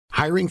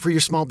Hiring for your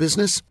small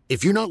business?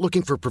 If you're not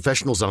looking for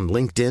professionals on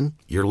LinkedIn,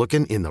 you're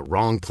looking in the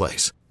wrong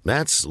place.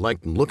 That's like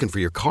looking for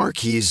your car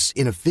keys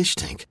in a fish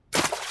tank.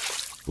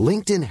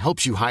 LinkedIn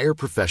helps you hire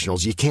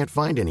professionals you can't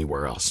find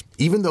anywhere else,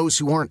 even those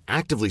who aren't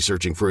actively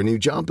searching for a new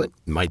job but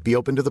might be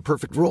open to the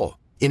perfect role.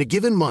 In a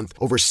given month,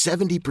 over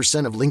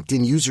 70% of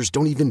LinkedIn users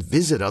don't even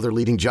visit other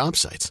leading job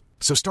sites.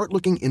 So start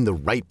looking in the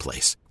right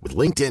place. With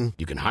LinkedIn,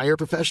 you can hire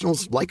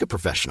professionals like a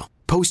professional.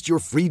 Post your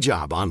free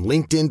job on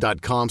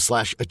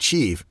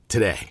linkedin.com/achieve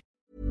today.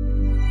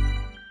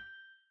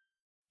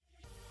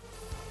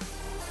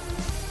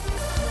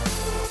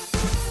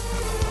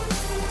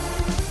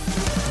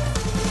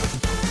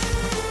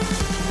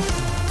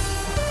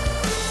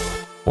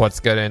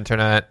 What's good,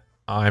 Internet?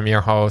 I'm your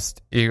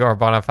host, Igor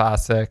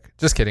Bonifasic.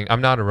 Just kidding,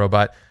 I'm not a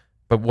robot.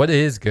 But what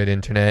is good,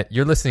 Internet?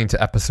 You're listening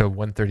to episode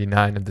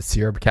 139 of the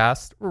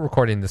Syrupcast. We're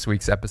recording this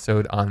week's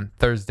episode on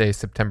Thursday,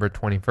 September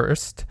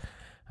 21st.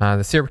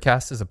 The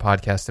Syrupcast is a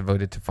podcast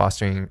devoted to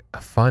fostering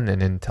a fun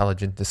and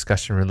intelligent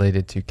discussion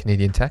related to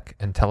Canadian tech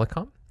and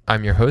telecom.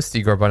 I'm your host,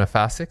 Igor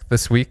Bonifasic.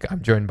 This week,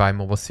 I'm joined by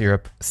Mobile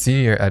Syrup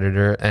senior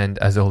editor and,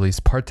 as always,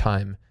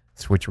 part-time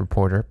Switch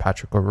reporter,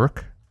 Patrick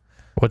O'Rourke.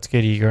 What's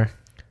good, Igor?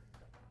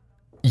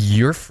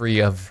 You're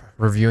free of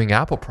reviewing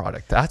Apple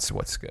product. That's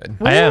what's good.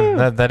 I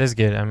am. That is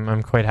good.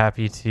 I'm quite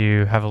happy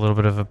to have a little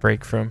bit of a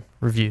break from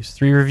reviews.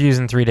 3 reviews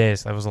in 3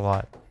 days. That was a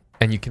lot.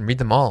 And you can read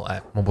them all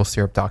at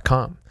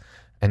mobilesyrup.com.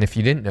 And if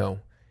you didn't know,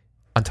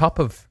 on top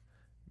of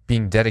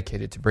being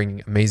dedicated to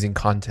bringing amazing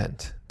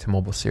content to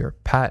Mobile Syrup,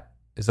 Pat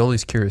is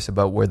always curious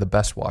about where the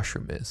best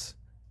washroom is.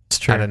 It's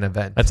true. At an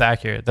event. That's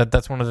accurate.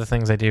 That's one of the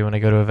things I do when I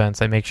go to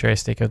events. I make sure I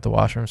stake out the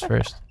washrooms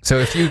first. So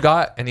if you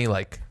got any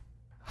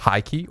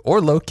high key or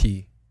low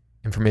key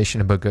information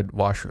about good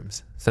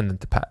washrooms, send them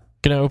to Pat.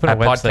 Gonna open a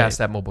website.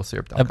 Podcast at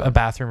mobilesyrup.com. A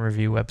bathroom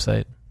review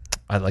website.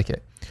 I like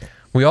it.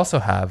 We also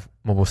have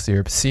Mobile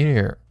Syrup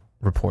senior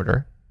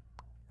reporter,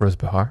 Rose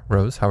Behar.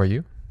 Rose, how are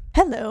you?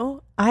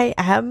 Hello. I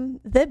am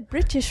the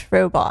British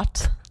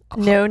robot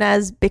known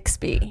as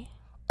Bixby.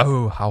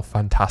 Oh, how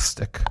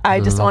fantastic.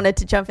 I just wanted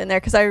to jump in there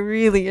because I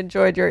really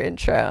enjoyed your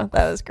intro.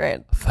 That was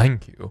great.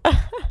 Thank you.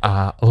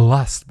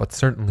 Last but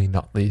certainly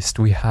not least,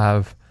 we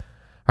have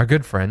our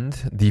good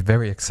friend, the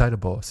very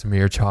excitable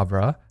Samir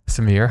Chabra.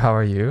 Samir, how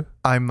are you?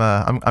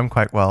 I'm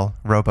quite well,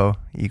 Robo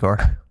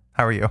Igor.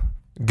 How are you?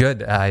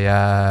 Good.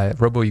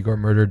 Robo Igor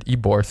murdered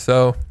Ibor,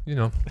 so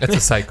it's a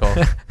cycle.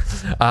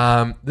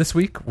 This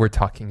week we're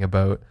talking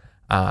about.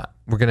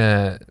 We're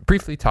gonna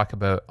briefly talk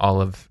about all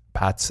of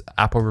Pat's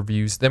Apple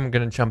reviews. Then we're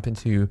gonna jump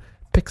into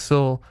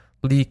Pixel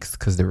leaks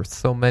because there were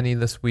so many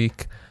this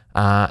week.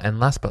 And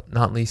last but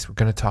not least, we're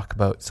gonna talk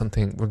about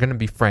something. We're gonna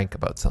be frank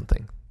about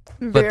something.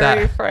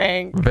 Very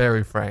frank.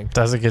 Very frank.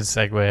 That's a good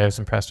segue. I was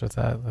impressed with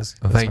that. That's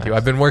Thank you.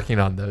 I've been working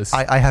on those.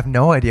 I have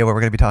no idea what we're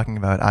going to be talking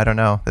about. I don't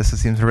know. This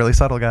seems really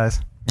subtle, guys.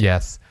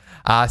 Yes.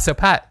 So,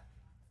 Pat,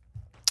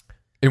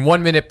 in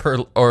 1 minute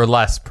or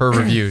less per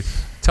review,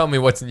 tell me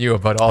what's new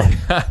about all.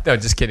 No,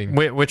 just kidding.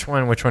 Which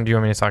one do you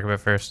want me to talk about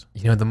first?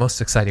 The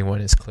most exciting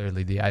one is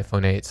clearly the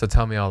iPhone 8. So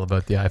tell me all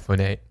about the iPhone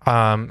 8.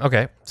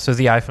 Okay. So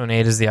the iPhone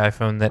 8 is the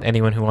iPhone that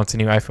anyone who wants a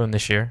new iPhone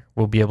this year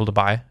will be able to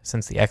buy,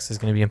 since the X is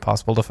going to be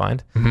impossible to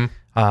find.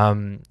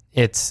 Mm-hmm.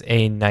 It's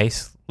a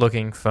nice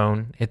looking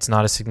phone. It's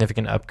not a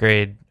significant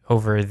upgrade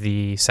over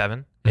the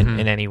 7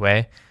 in any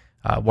way.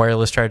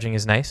 Wireless charging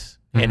is nice.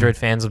 Mm-hmm. Android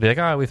fans will be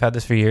like, we've had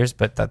this for years,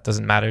 but that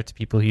doesn't matter to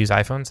people who use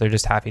iPhones. They're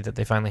just happy that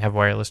they finally have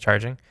wireless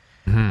charging.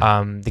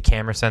 Mm-hmm. The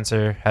camera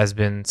sensor has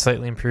been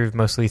slightly improved,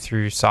 mostly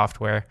through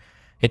software.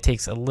 It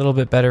takes a little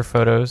bit better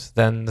photos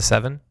than the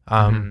 7.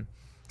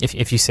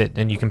 If you sit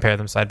and you compare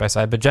them side by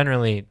side, but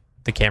generally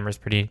the camera is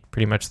pretty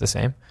much the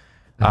same.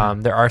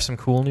 Mm-hmm. There are some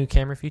cool new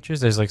camera features.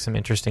 There's some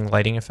interesting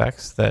lighting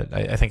effects that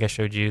I think I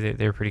showed you.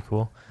 They were pretty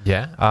cool.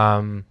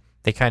 Yeah.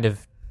 They kind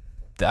of,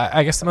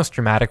 I guess the most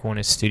dramatic one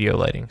is studio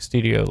lighting.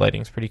 Studio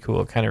lighting is pretty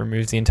cool. It kind of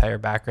removes the entire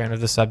background of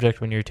the subject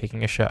when you're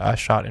taking a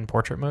shot in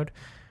portrait mode,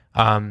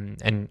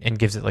 and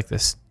gives it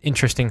this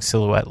interesting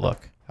silhouette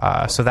look.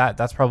 So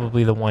that's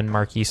probably the one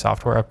marquee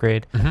software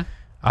upgrade.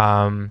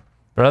 Mm-hmm.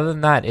 But other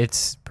than that,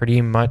 it's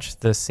pretty much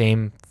the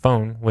same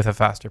phone with a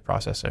faster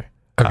processor.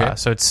 Okay.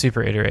 So it's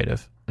super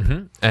iterative.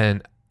 Mm-hmm.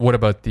 And what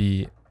about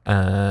the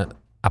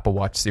Apple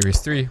Watch Series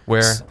 3,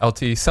 where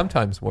LTE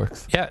sometimes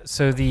works? Yeah,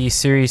 so the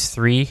Series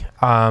 3,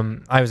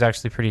 I was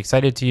actually pretty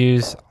excited to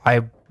use.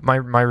 My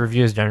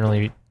review is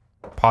generally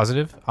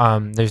positive.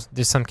 There's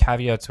some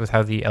caveats with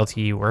how the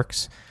LTE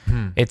works.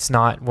 It's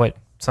not what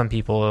some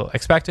people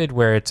expected,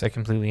 where it's a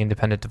completely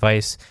independent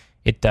device.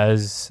 It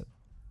does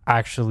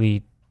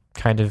actually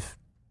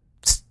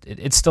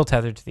it's still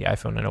tethered to the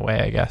iPhone in a way,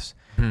 I guess.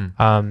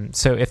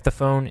 So if the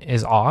phone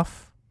is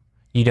off,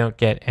 you don't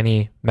get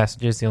any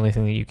messages. The only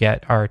thing that you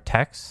get are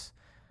texts.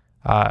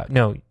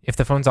 No, if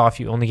the phone's off,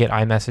 you only get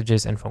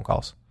iMessages and phone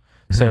calls.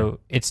 So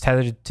it's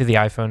tethered to the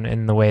iPhone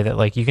in the way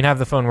that you can have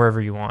the phone wherever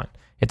you want.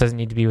 It doesn't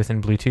need to be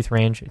within Bluetooth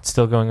range. It's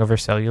still going over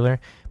cellular,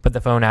 but the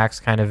phone acts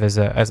kind of as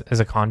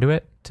a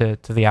conduit to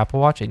the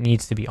Apple Watch. It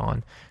needs to be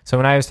on. So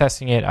when I was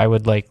testing it, I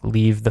would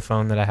leave the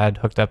phone that I had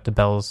hooked up to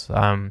Bell's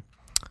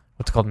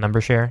what's called number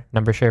share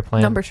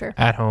plan Number share.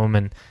 at home,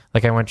 and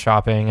like I went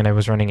shopping and I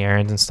was running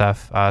errands and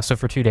stuff. So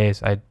for 2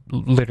 days, I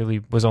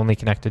literally was only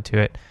connected to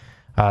it,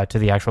 to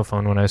the actual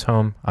phone when I was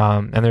home.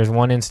 And there's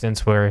one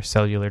instance where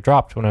cellular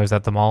dropped when I was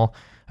at the mall.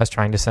 I was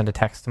trying to send a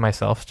text to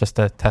myself just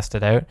to test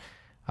it out,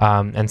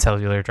 and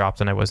cellular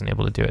dropped and I wasn't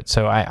able to do it.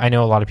 So I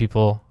know a lot of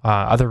people,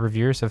 other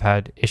reviewers have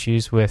had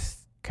issues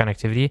with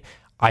connectivity.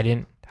 I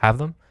didn't have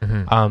them.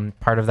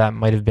 Part of that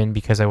might have been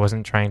because I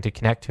wasn't trying to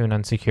connect to an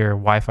unsecure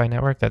Wi-Fi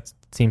network. That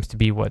seems to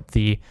be what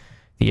the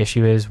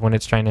issue is. When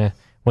there's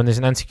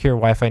an unsecure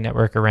Wi-Fi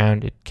network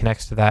around, it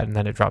connects to that and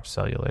then it drops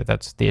cellular.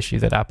 That's the issue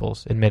that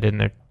Apple's admitted,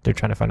 and they're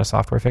trying to find a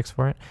software fix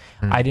for it.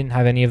 I didn't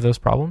have any of those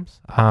problems.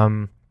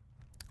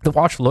 The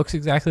watch looks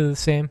exactly the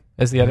same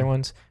as the other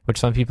ones, which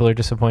some people are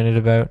disappointed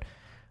about.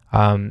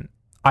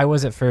 I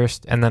was at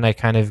first, and then I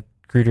kind of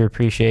grew to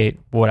appreciate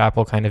what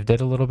Apple kind of did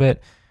a little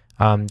bit,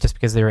 just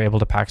because they were able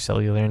to pack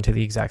cellular into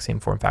the exact same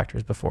form factor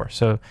as before.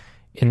 So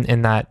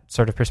in that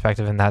sort of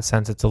perspective, in that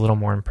sense, it's a little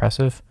more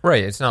impressive.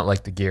 Right. It's not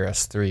like the Gear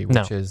S3,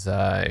 which is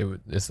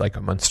it's like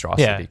a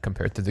monstrosity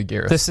compared to the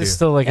Gear S2. This is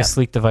still like a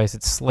sleek device.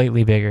 It's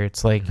slightly bigger.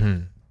 It's like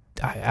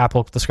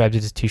Apple described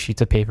it as 2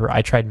 sheets of paper.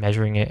 I tried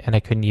measuring it and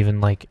I couldn't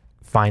even like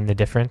find the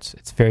difference.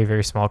 It's very,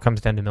 very small. It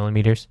comes down to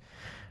millimeters.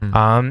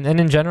 And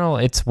in general,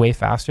 it's way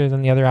faster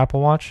than the other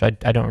Apple Watch. I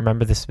don't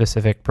remember the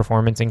specific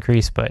performance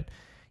increase, but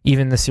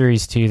even the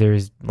Series 2,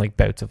 there's like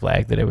bouts of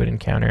lag that I would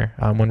encounter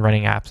when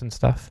running apps and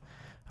stuff.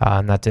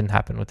 And that didn't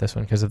happen with this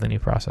one because of the new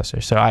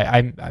processor. So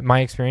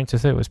my experience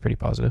with it was pretty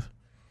positive.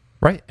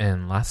 Right.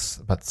 And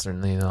last but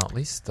certainly not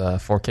least,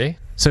 4K.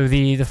 So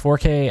the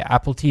 4K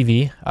Apple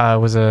TV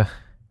was a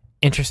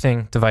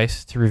interesting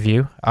device to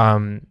review.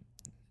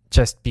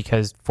 Just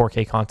because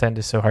 4K content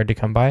is so hard to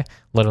come by,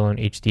 let alone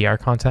HDR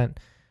content.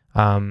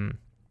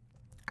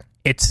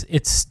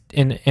 It's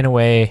in a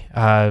way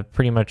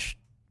pretty much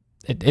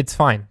it's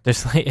fine.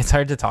 There's like, it's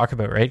hard to talk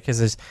about, right? Because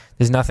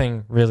there's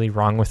nothing really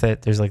wrong with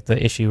it. There's like the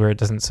issue where it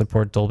doesn't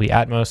support Dolby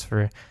Atmos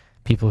for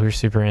people who are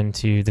super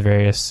into the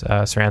various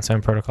surround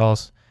sound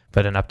protocols,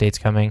 but an update's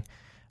coming.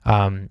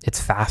 It's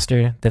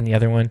faster than the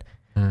other one,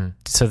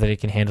 so that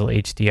it can handle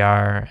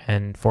HDR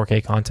and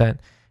 4K content.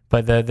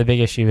 But the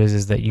big issue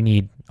is that you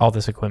need all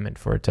this equipment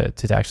for it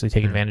to actually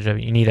take advantage of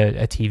it. You need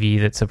a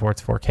TV that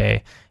supports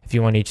 4K. If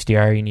you want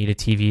HDR, you need a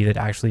TV that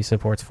actually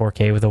supports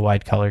 4K with a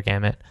wide color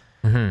gamut.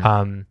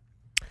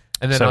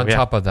 And then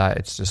top of that,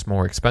 it's just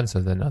more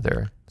expensive than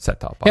other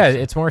set-top boxes.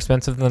 Yeah, it's more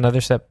expensive than other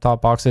set-top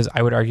boxes.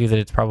 I would argue that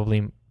it's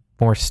probably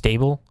more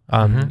stable,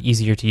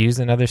 easier to use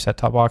than other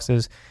set-top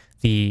boxes.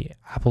 The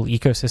Apple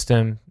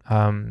ecosystem,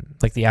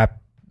 like the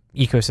app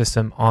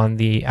ecosystem on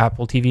the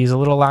Apple TV is a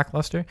little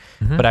lackluster,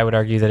 but I would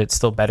argue that it's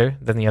still better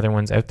than the other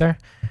ones out there.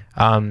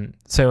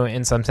 So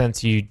in some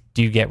sense, you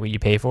do get what you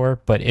pay for,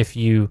 but if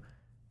you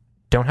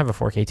don't have a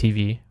 4K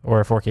TV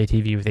or a 4K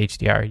TV with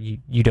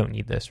HDR, you don't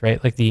need this,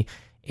 right? Like the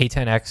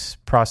A10X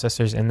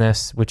processors in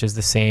this, which is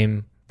the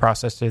same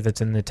processor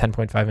that's in the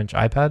 10.5-inch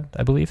iPad,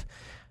 I believe.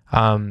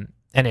 And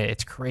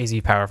it's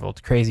crazy powerful.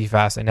 It's crazy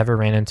fast. I never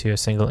ran into a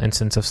single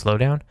instance of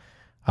slowdown.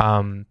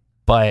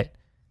 But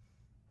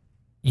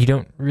you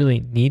don't really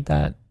need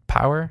that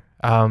power.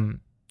 You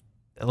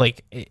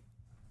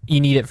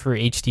need it for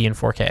HD and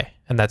 4K,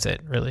 and that's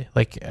it, really.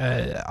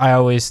 I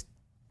always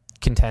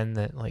contend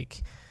that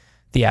like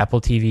the Apple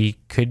TV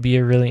could be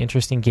a really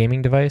interesting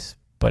gaming device,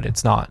 but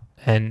it's not.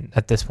 And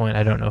at this point,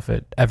 I don't know if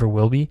it ever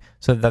will be.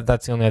 So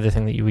that's the only other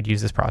thing that you would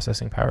use this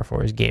processing power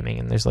for is gaming.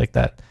 And there's like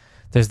that.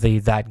 There's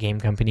That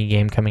Game Company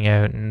game coming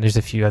out, and there's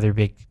a few other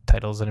big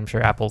titles that I'm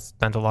sure Apple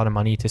spent a lot of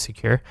money to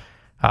secure.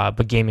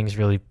 But gaming's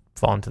really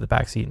fallen to the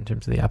backseat in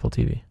terms of the Apple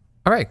TV.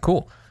 All right,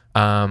 cool.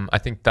 I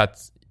think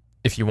that's,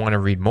 if you want to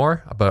read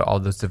more about all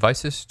those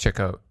devices, check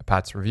out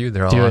Pat's review.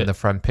 They're all on the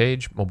front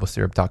page,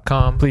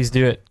 mobilesyrup.com. Please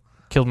do it.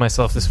 Killed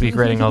myself this week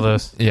writing all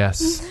those.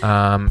 Yes.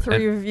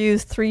 3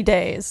 reviews, 3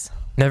 days.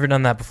 Never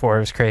done that before. It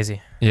was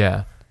crazy.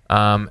 Yeah.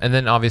 And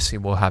then obviously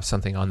we'll have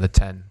something on the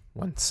 10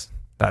 once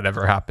that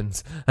ever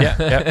happens.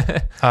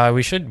 Yeah.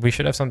 We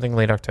should have something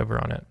late October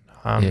on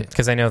it.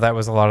 Because I know that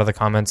was a lot of the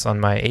comments on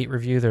my 8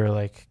 review. They were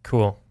like,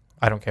 cool,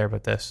 I don't care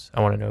about this.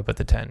 I want to know about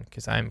the 10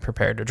 because I'm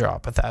prepared to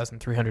drop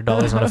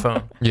 $1,300 on a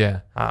phone.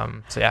 Yeah.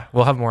 So yeah,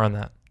 we'll have more on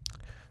that.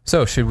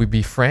 So should we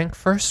be frank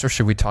first, or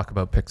should we talk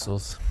about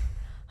Pixels?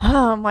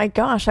 Oh my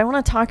gosh, I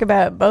want to talk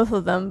about both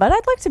of them, but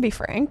I'd like to be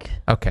frank.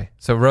 Okay.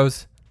 So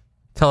Rose,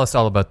 tell us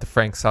all about the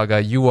Frank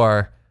saga. You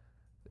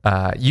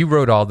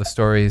wrote all the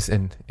stories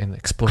in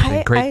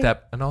exploding great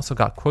depth, and also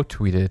got quote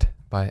tweeted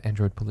by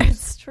Android Police.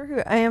 It's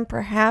true. I am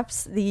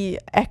perhaps the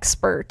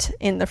expert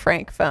in the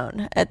Frank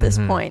phone at this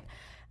point.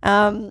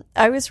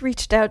 I was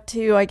reached out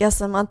to, I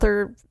guess, a month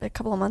or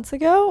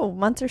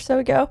so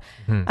ago,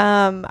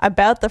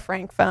 about the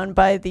Frank phone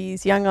by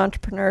these young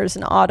entrepreneurs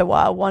in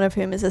Ottawa, one of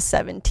whom is a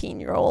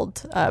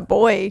 17-year-old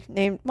boy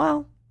named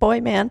Mo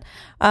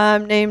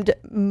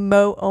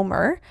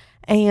Omer,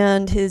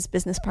 and his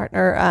business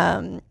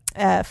partner,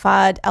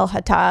 Fad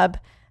El-Hattab,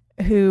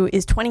 who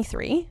is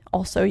 23,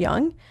 also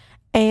young.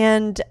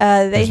 And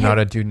there's not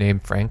a dude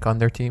named Frank on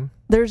their team?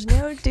 There's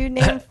no dude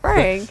named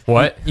Frank.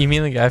 What? You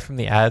mean the guy from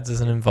the ads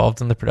isn't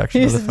involved in the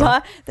production of the He's phone?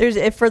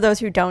 not. For those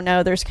who don't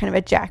know, there's kind of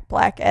a Jack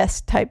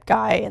Black-esque type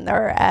guy in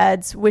their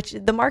ads, which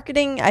the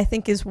marketing, I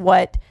think, is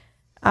what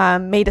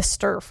made a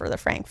stir for the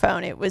Frank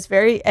phone. It was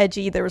very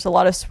edgy. There was a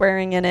lot of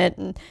swearing in it.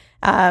 And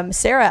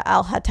Sarah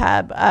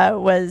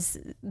Al-Hattab was,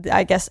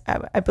 I guess,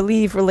 I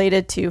believe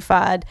related to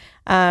Fahd,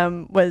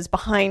 was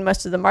behind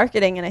most of the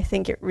marketing. And I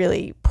think it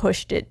really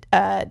pushed it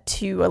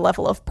to a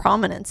level of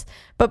prominence.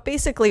 But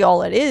basically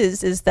all it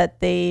is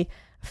that they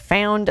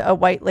found a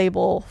white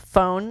label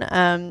phone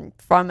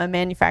from a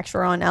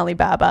manufacturer on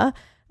Alibaba.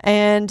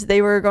 And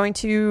they were going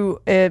to,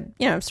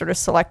 sort of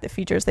select the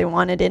features they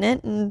wanted in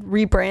it and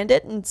rebrand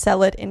it and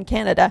sell it in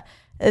Canada.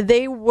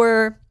 They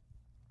were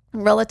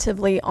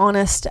relatively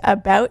honest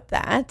about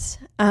that.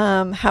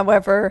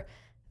 However,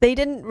 they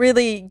didn't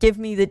really give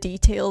me the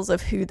details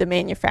of who the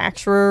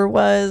manufacturer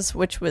was,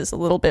 which was a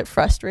little bit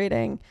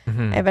frustrating.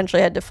 I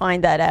eventually had to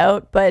find that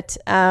out. But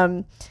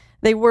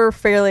they were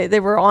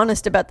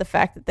honest about the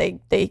fact that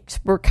they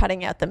were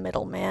cutting out the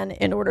middleman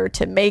in order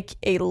to make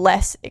a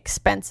less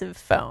expensive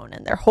phone.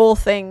 And their whole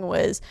thing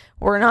was,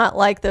 we're not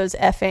like those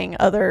effing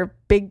other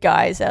big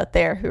guys out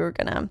there who are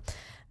gonna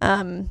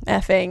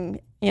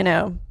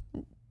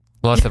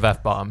Lots of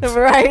F-bombs.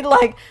 right,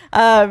 like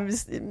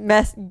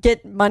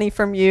get money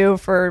from you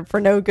for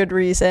no good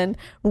reason.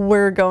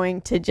 We're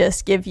going to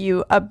just give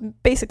you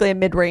basically a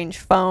mid-range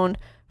phone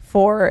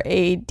for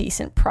a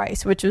decent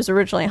price, which was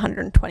originally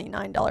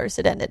 $129.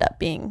 It ended up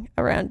being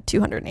around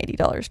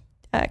 $280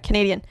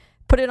 Canadian.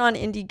 Put it on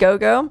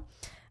Indiegogo,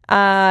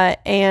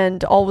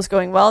 and all was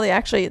going well.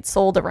 It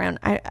sold around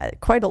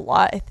quite a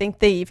lot. I think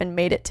they even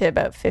made it to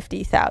about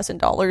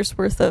 $50,000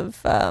 worth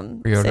of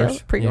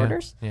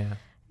pre-orders. Yeah.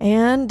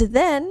 And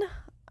then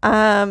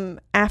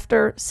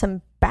after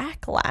some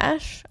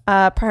backlash,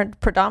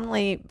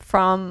 predominantly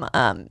from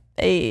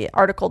a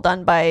article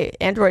done by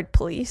Android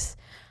Police,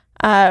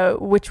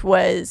 which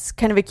was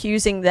kind of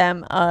accusing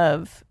them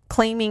of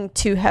claiming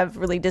to have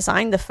really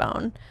designed the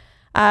phone,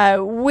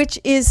 which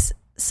is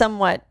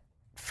somewhat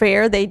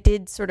fair. They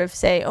did sort of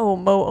say, oh,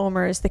 Mo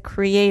Omer is the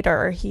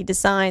creator. He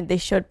designed, they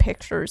showed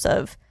pictures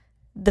of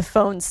the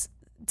phone's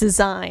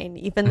design,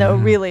 even though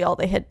really all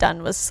they had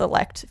done was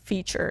select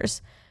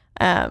features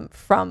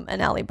from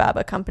an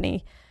Alibaba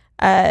company.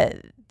 After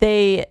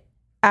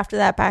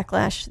that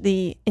backlash,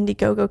 the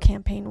Indiegogo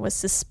campaign was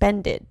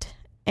suspended.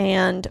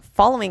 And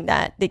following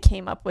that, they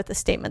came up with a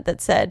statement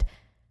that said,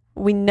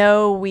 we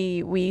know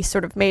we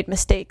sort of made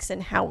mistakes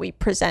in how we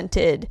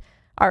presented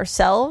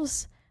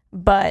ourselves,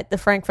 but the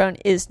Frank phone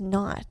is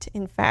not,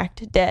 in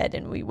fact, dead,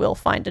 and we will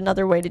find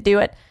another way to do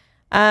it.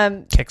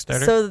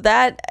 Kickstarter? So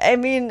that, I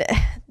mean,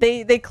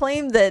 they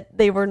claim that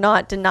they were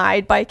not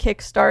denied by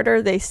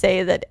Kickstarter. They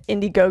say that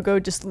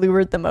Indiegogo just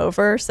lured them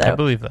over. So I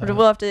believe that.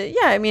 We'll have to,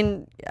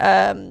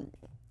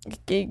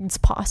 it's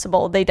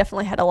possible. They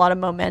definitely had a lot of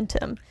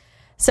momentum.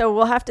 So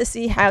we'll have to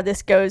see how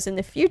this goes in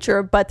the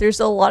future, but there's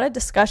a lot of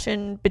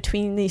discussion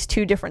between these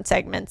two different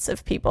segments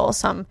of people.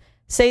 Some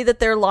say that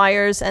they're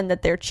liars and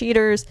that they're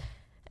cheaters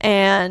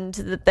and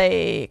that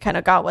they kind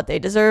of got what they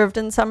deserved,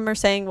 and some are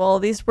saying, well,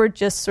 these were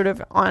just sort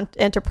of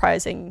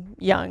enterprising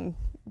young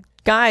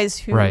guys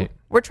who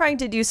were trying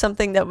to do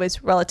something that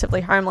was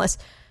relatively harmless.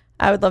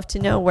 I would love to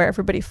know where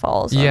everybody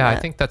falls on that. I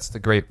think that's the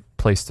great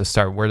place to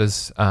start. Where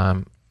does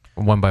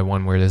one by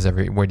one, where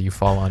do you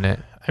fall on it?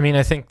 I mean,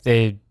 I think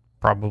they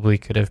probably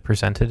could have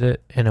presented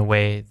it in a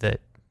way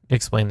that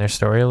explained their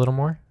story a little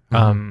more.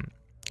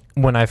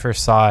 When I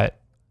first saw it,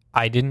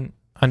 I didn't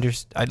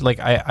understand.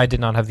 I did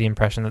not have the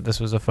impression that this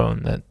was a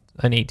phone that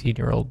an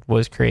 18-year-old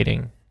was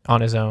creating on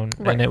his own,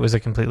 and it was a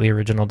completely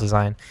original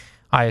design.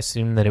 I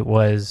assumed that it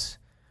was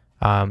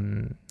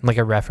like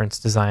a reference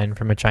design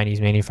from a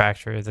Chinese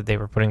manufacturer that they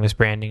were putting this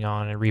branding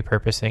on and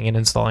repurposing and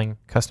installing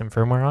custom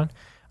firmware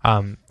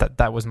on.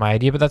 That was my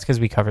idea, but that's because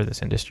we cover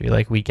this industry.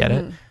 Like, we get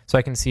it. So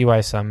I can see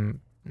why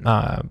some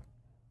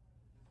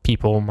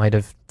people might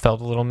have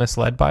felt a little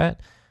misled by it.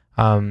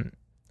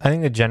 I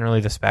think that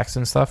generally the specs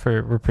and stuff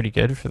were pretty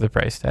good for the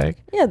price tag.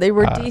 Yeah, they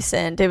were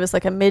decent. It was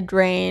like a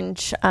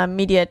mid-range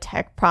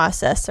MediaTek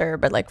processor,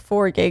 but like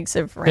 4 gigs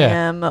of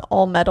RAM,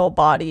 all metal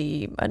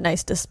body, a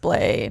nice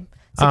display,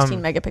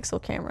 16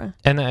 megapixel camera.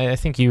 And I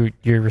think your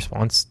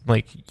response,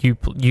 like you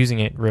using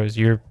it, Rose,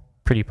 you're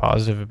pretty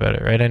positive about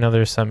it, right? I know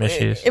there's some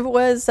issues. It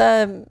was,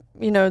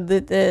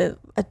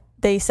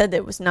 they said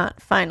it was not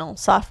final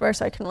software,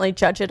 so I couldn't really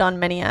judge it on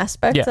many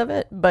aspects of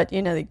it. But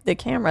the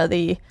camera,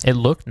 it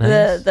looked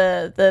nice.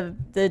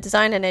 The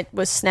design in it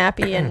was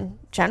snappy and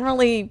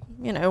generally,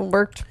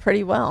 worked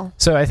pretty well.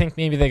 So I think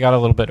maybe they got a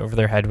little bit over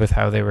their head with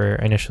how they were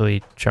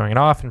initially showing it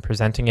off and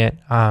presenting it.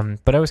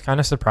 But I was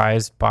kind of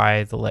surprised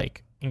by the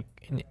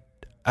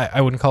I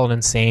wouldn't call it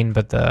insane,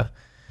 but the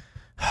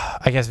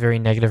I guess very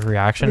negative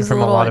reaction from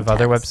a lot of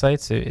other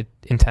websites.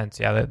 Intense,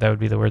 yeah, that would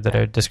be the word that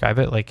I would describe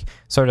it. Like,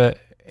 sort of.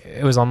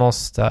 It was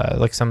almost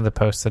like some of the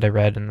posts that I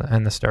read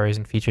and the stories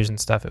and features and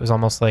stuff. It was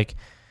almost like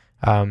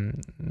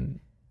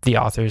the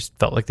authors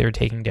felt like they were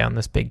taking down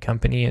this big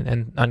company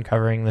and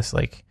uncovering this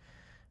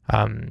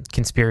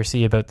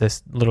conspiracy about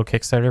this little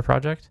Kickstarter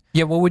project.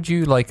 Yeah, what would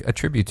you like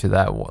attribute to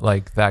that?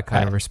 Like that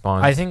kind of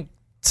response? I think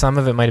some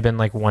of it might have been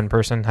like one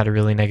person had a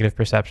really negative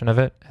perception of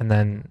it, and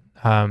then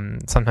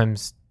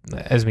sometimes,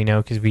 as we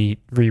know, because we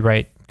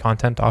rewrite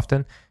content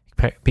often,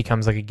 it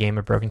becomes like a game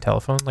of broken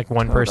telephone. Like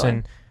one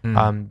person,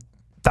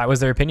 that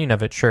was their opinion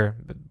of it. Sure,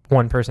 but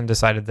one person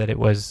decided that it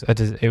was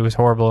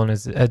horrible and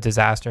is a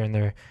disaster, and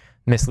they're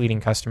misleading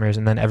customers,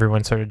 and then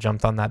everyone sort of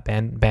jumped on that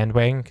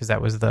bandwagon because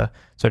that was the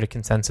sort of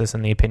consensus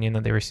and the opinion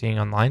that they were seeing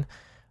online.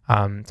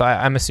 So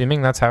I'm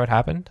assuming that's how it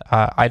happened.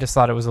 I just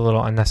thought it was a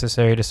little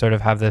unnecessary to sort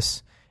of have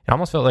this. It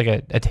almost felt like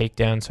a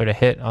takedown sort of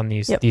hit on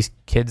these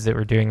kids that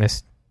were doing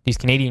this, these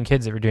Canadian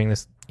kids that were doing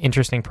this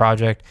interesting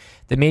project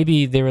that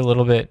maybe they were a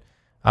little bit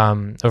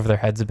over their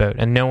heads about.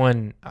 And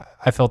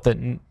I felt that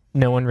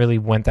no one really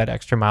went that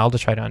extra mile to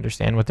try to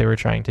understand what they were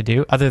trying to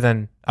do other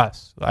than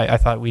us. I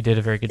thought we did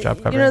a very good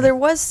job covering it. There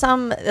was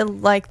some,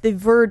 like The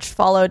Verge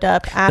followed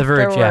up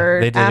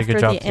afterward, they did a good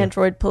job the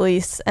Android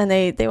police, and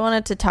they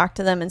wanted to talk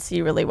to them and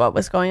see really what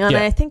was going on. Yeah.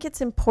 And I think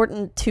it's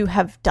important to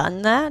have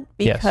done that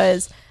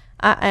because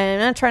I'm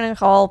not trying to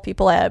call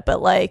people out,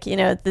 but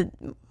the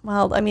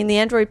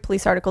Android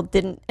police article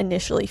didn't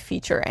initially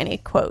feature any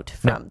quote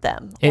from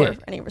them or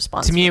any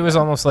response. To me, it was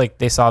almost like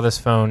they saw this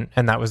phone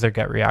and that was their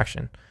gut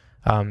reaction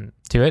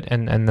to it,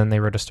 and then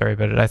they wrote a story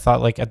about it. I thought,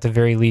 like, at the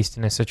very least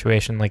in a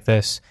situation like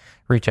this,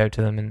 reach out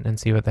to them and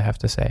see what they have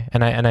to say.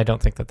 And I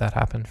don't think that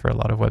happened for a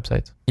lot of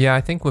websites. Yeah,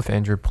 I think with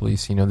Android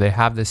Police, they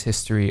have this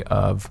history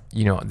of,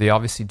 they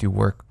obviously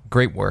do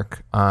great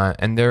work,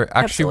 and they're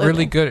actually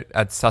really good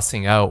at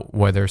sussing out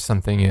whether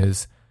something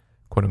is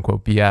quote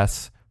unquote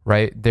BS,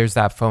 right? There's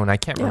that phone. I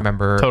can't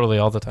remember. Totally,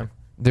 all the time.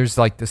 There's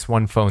like this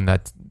one phone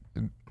that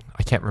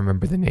I can't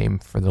remember the name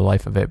for the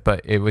life of it,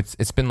 but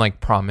it's been like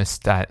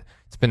promised that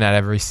it's been at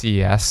every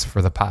CES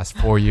for the past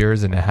 4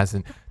 years and it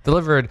hasn't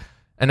delivered.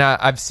 And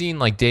I've seen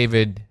like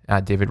David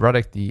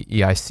Ruddick, the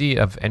EIC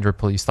of Android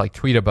Police, like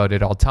tweet about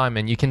it all the time,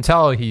 and you can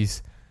tell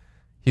he's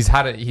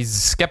a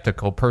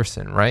skeptical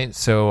person, right?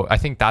 So I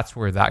think that's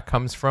where that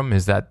comes from,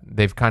 is that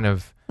they've kind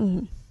of,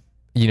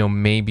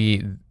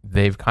 maybe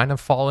they've kind of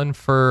fallen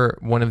for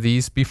one of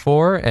these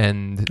before,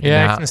 and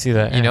I can see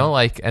that,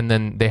 and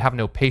then they have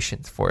no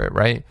patience for it,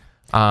 right?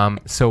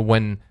 So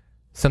when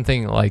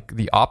something like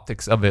the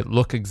optics of it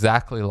look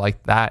exactly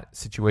like that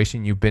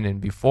situation you've been in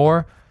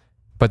before,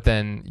 but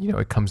then,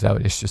 it comes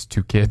out it's just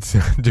two kids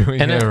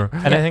doing it. And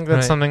I think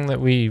that's something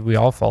that we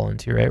all fall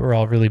into, right? We're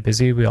all really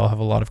busy. We all have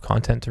a lot of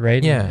content to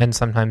write. Yeah. And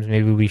sometimes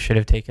maybe we should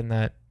have taken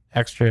that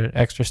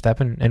extra step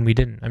and we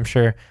didn't. I'm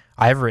sure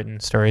I've written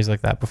stories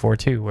like that before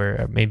too,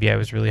 where maybe I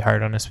was really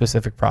hard on a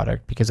specific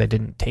product because I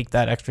didn't take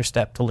that extra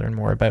step to learn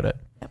more about it.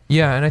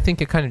 Yeah. And I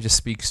think it kind of just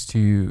speaks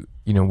to,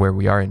 where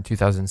we are in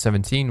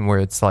 2017, where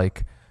it's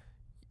like,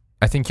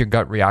 I think your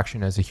gut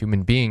reaction as a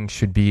human being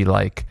should be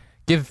like,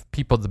 give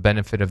people the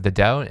benefit of the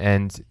doubt,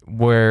 and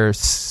where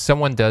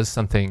someone does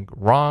something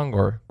wrong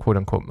or quote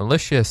unquote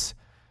malicious,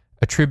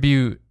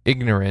 attribute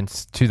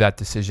ignorance to that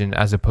decision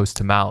as opposed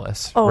to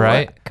malice,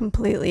 right? I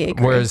completely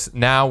agree. Whereas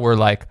now we're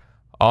like,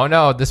 oh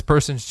no, this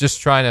person's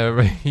just trying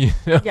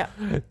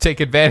to take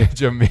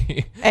advantage of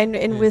me.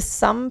 And with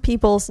some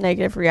people's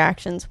negative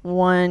reactions,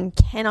 one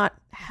cannot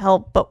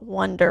help but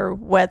wonder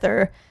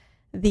whether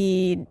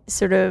the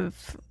sort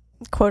of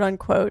quote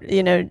unquote,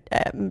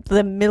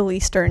 the Middle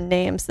Eastern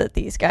names that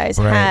these guys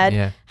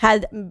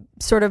had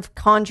sort of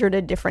conjured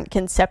a different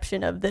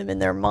conception of them in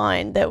their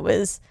mind that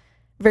was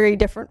very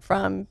different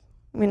from,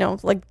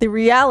 like the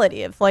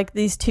reality of like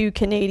these two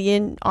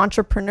Canadian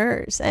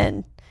entrepreneurs.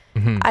 And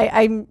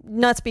I'm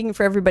not speaking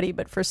for everybody,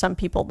 but for some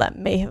people that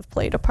may have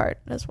played a part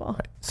as well.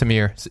 Right.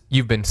 Samir,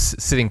 you've been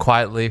sitting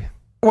quietly.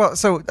 Well,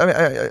 so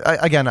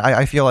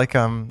I feel like a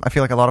lot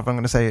of what I'm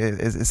going to say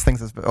is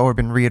things that's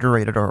been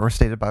reiterated or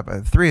stated by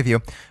the three of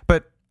you.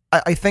 But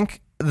I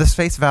think this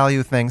face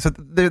value thing. So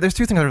there's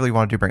two things I really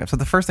want to bring up. So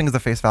the first thing is the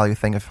face value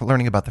thing of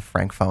learning about the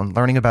Frank phone,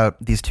 learning about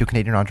these two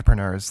Canadian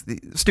entrepreneurs, the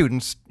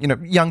students,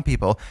 young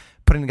people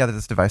putting together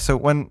this device. So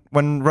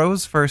when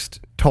Rose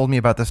first told me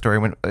about this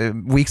story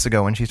weeks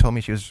ago, when she told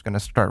me she was going to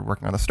start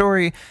working on the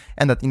story,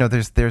 and that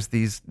there's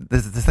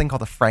this thing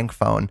called the Frank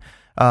phone.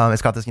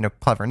 It's got this,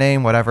 clever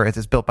name, whatever.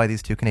 It's built by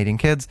these two Canadian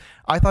kids.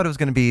 I thought it was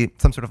going to be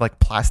some sort of like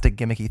plastic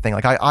gimmicky thing.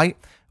 Like I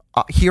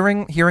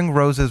hearing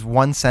Rose's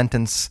one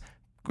sentence,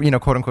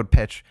 quote unquote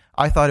pitch,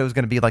 I thought it was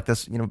going to be like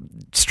this,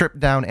 stripped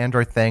down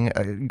Android thing,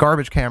 a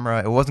garbage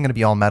camera. It wasn't going to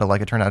be all metal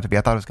like it turned out to be.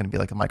 I thought it was going to be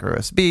like a micro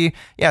USB.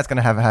 Yeah, it's going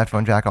to have a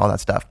headphone jack, all that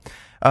stuff.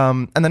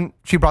 And then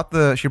she brought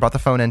the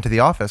phone into the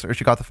office, or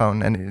she got the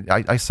phone, and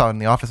I saw it in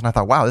the office, and I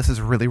thought, wow, this is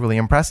really, really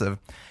impressive.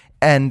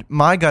 And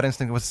my gut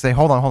instinct was to say,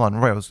 hold on,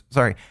 Rose,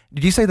 sorry.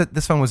 Did you say that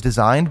this phone was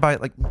designed by,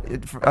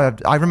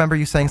 I remember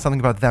you saying something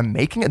about them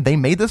making it. They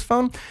made this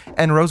phone?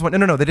 And Rose went,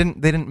 no, they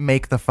didn't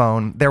make the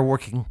phone. They're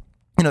working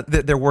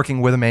they're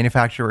working with a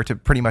manufacturer to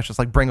pretty much just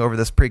like bring over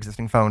this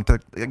pre-existing phone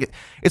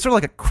it's sort of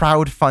like a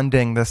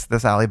crowdfunding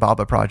this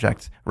Alibaba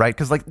project, right?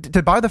 Because like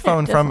to buy the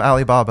phone from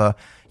Alibaba,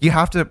 you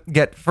have to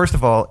get, first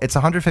of all, it's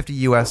 $150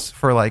 US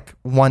for like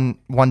one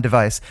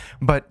device,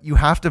 but you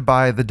have to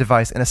buy the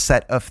device in a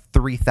set of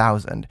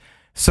 3,000.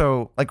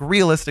 So like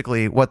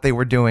realistically, what they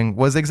were doing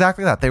was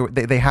exactly that.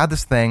 They had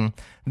this thing,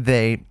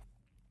 they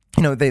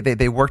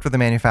worked with the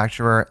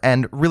manufacturer,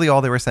 and really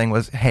all they were saying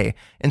was, hey,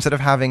 instead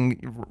of having,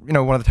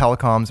 one of the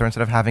telecoms, or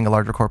instead of having a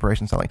larger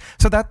corporation selling.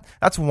 So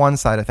that's one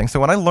side of things. So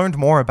when I learned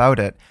more about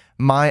it,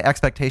 my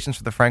expectations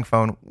for the Frank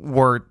phone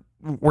were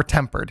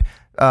tempered.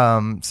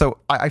 So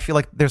I feel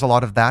like there's a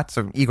lot of that.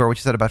 So Igor, what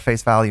you said about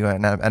face value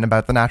and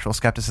about the natural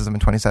skepticism in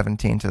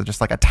 2017 to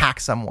just like attack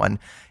someone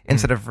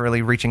instead of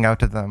really reaching out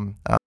to them.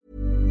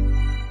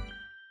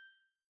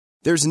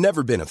 There's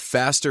never been a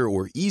faster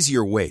or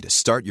easier way to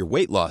start your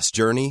weight loss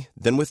journey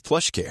than with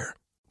PlushCare.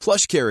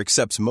 PlushCare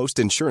accepts most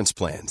insurance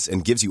plans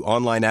and gives you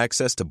online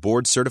access to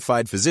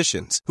board-certified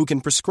physicians who can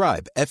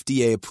prescribe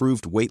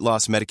FDA-approved weight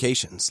loss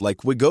medications like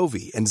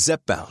Wegovy and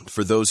Zepbound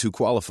for those who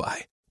qualify.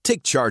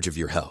 Take charge of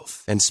your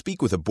health and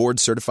speak with a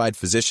board-certified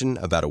physician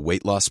about a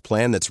weight loss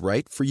plan that's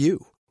right for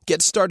you.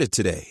 Get started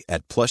today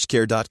at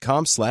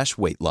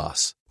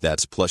plushcare.com/weight-loss.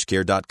 That's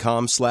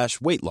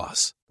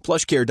plushcare.com/weight-loss.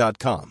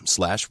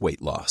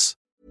 plushcare.com/weight-loss.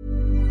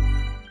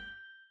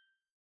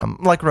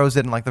 Like Rose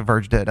did and like The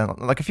Verge did and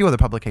like a few other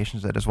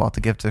publications did as well, to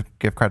give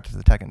credit to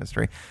the tech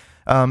industry.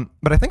 But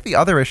I think the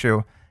other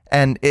issue,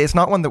 and it's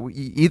not one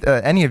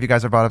that any of you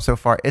guys have brought up so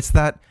far, it's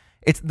that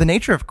it's the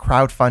nature of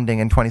crowdfunding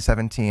in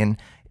 2017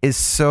 is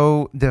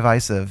so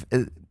divisive.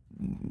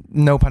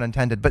 No pun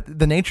intended, but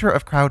the nature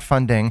of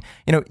crowdfunding,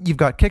 you've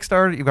got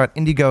Kickstarter, you've got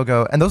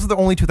Indiegogo, and those are the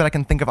only two that I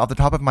can think of off the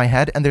top of my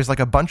head. And there's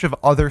like a bunch of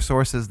other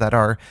sources that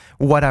are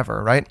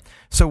whatever, right?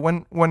 So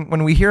when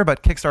we hear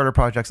about Kickstarter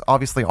projects,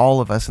 obviously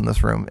all of us in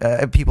this room,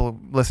 people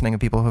listening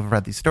and people who've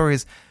read these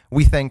stories,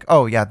 we think,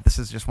 oh yeah, this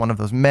is just one of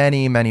those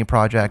many, many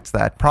projects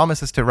that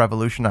promises to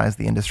revolutionize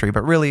the industry,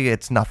 but really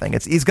it's nothing.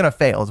 He's going to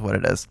fail is what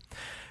it is.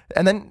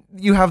 And then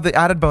you have the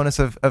added bonus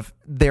of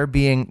there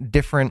being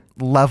different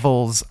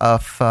levels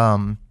of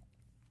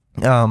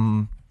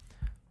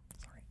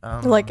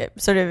like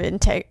sort of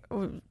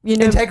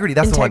integrity.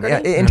 That's the one. Yeah,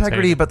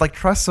 integrity, but like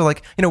trust. So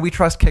like we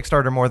trust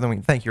Kickstarter more than we.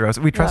 Thank you, Rose.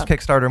 We trust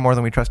Kickstarter more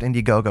than we trust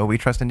Indiegogo. We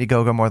trust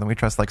Indiegogo more than we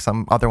trust like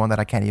some other one that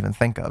I can't even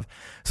think of.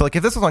 So like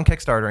if this was on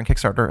Kickstarter and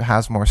Kickstarter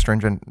has more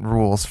stringent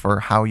rules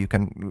for how you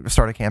can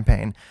start a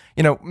campaign,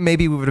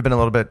 maybe we would have been a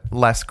little bit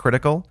less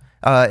critical.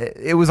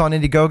 It was on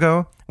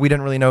Indiegogo. We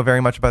didn't really know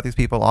very much about these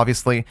people.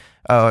 Obviously,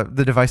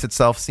 the device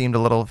itself seemed a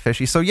little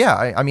fishy. So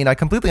yeah, I mean, I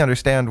completely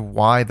understand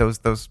why those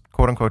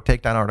quote unquote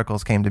takedown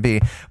articles came to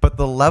be. But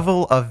the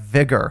level of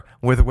vigor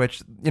with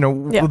which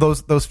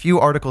those few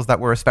articles that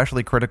were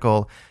especially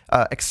critical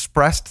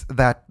expressed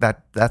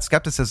that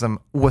skepticism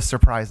was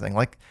surprising.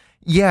 Like,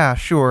 yeah,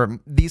 sure,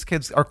 these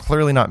kids are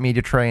clearly not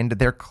media trained.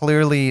 They're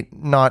clearly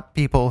not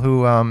people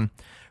who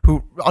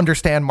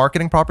understand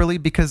marketing properly,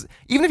 because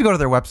even if you go to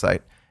their website,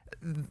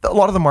 a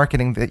lot of the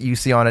marketing that you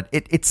see on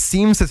it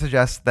seems to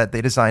suggest that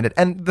they designed it.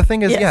 And the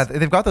thing is,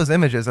 they've got those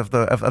images of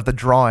the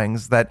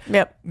drawings that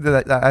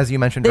as you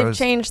mentioned, they've Rose,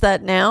 changed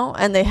that now,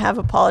 and they have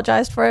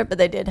apologized for it, but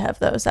they did have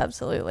those,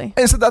 absolutely.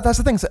 And so that's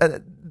the thing.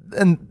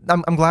 And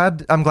I'm glad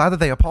that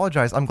they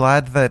apologized. I'm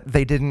glad that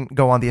they didn't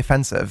go on the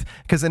offensive,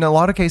 because in a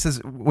lot of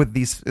cases with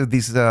these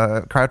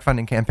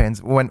crowdfunding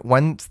campaigns,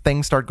 when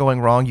things start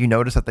going wrong, you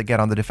notice that they get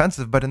on the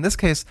defensive. But in this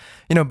case,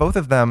 both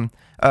of them,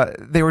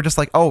 they were just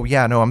like, oh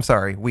yeah, no, I'm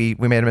sorry, we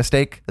made a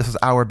mistake. This was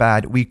our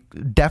bad. We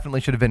definitely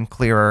should have been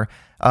clearer.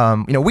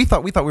 We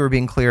thought we were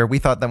being clear. We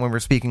thought that when we were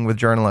speaking with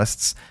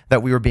journalists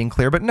that we were being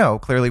clear, but no,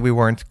 clearly we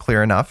weren't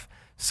clear enough.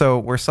 So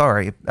we're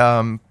sorry.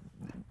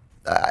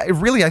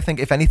 I think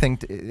if anything,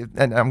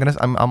 and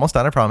I'm almost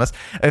done, I promise.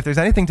 If there's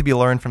anything to be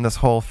learned from this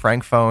whole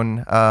Frank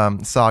phone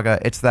saga,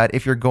 it's that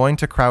if you're going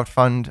to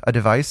crowdfund a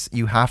device,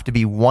 you have to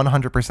be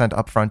 100%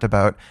 upfront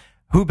about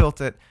who built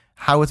it,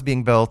 how it's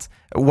being built,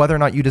 whether or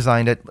not you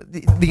designed it,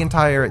 the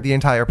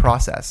entire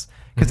process.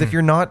 Because if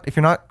you're not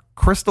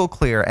crystal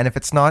clear, and if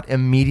it's not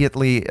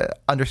immediately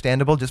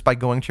understandable just by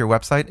going to your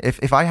website,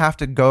 if I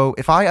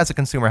as a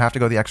consumer have to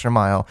go the extra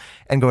mile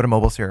and go to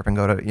Mobile Syrup and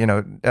go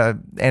to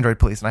Android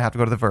Police, and I have to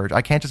go to The Verge,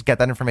 I can't just get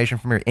that information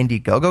from your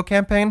Indiegogo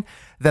campaign,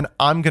 then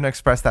I'm going to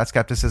express that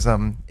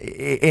skepticism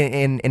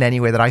in any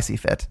way that I see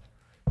fit.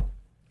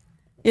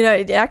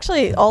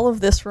 Actually, all of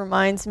this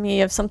reminds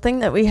me of something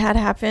that we had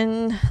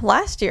happen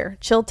last year.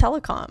 Chilled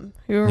Telecom.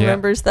 Who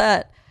remembers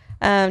that?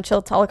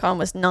 Chilled Telecom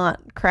was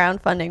not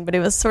crowdfunding, but it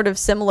was sort of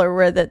similar,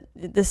 where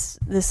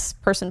this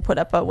person put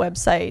up a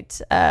website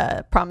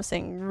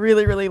promising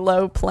really, really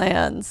low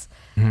plans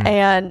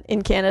and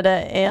in Canada,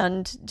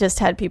 and just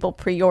had people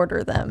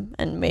pre-order them,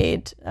 and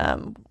made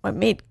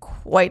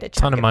quite a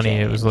ton of money.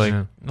 Change. It was like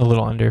a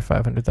little under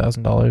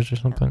 $500,000 or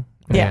something.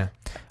 Yeah.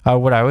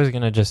 What I was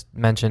gonna just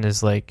mention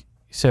is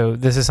so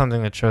this is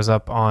something that shows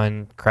up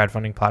on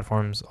crowdfunding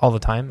platforms all the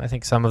time. I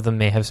think some of them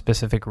may have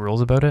specific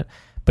rules about it,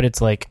 but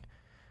it's like,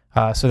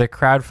 So they're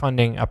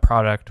crowdfunding a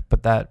product,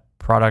 but that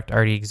product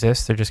already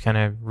exists. They're just kind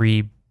of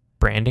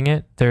rebranding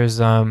it. There's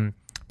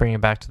bringing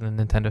it back to the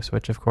Nintendo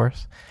Switch, of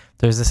course.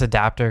 There's this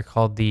adapter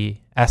called the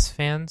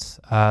S-Fans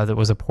that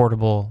was a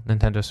portable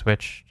Nintendo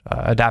Switch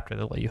adapter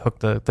that let you hook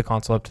the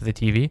console up to the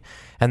TV.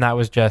 And that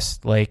was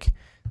just like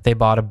they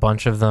bought a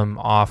bunch of them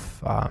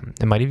off.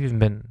 It might have even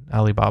been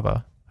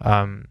Alibaba.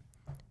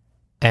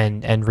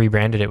 And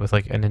rebranded it with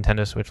like a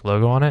Nintendo Switch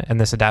logo on it. And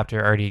this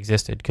adapter already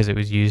existed because it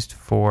was used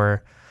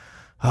for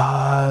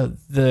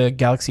the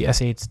Galaxy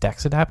S8's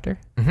DeX adapter.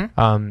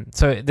 Mm-hmm.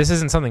 So this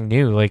isn't something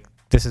new. Like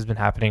this has been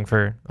happening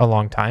for a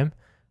long time.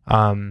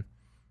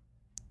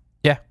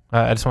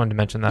 I just wanted to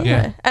mention that.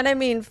 Yeah. And I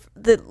mean,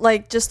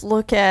 just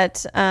look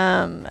at,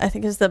 I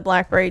think it's the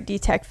BlackBerry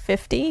DTEC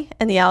 50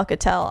 and the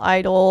Alcatel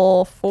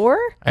Idol 4.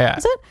 Yeah.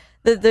 Is it?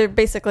 They're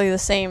basically the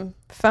same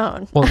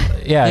phone. Well,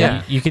 yeah,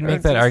 Yeah. You can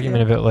make that TCL.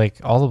 argument about like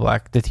all the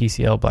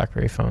TCL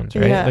BlackBerry phones,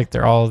 right? Yeah. Like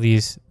they're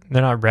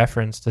not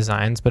reference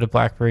designs, but a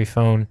BlackBerry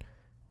phone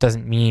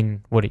doesn't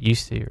mean what it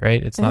used to,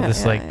 right? It's not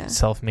this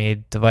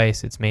self-made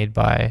device. It's made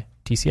by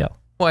TCL.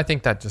 Well, I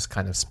think that just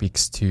kind of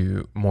speaks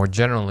to more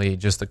generally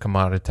just the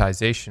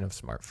commoditization of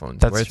smartphones.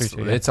 That's where true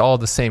too, yeah. It's all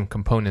the same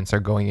components are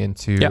going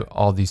into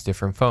all these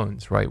different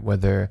phones, right?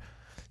 Whether,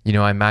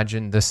 I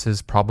imagine this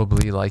is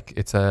probably like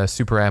it's a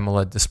Super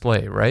AMOLED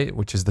display, right?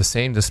 Which is the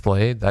same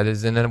display that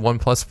is in a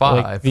OnePlus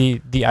 5. Like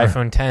the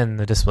iPhone 10,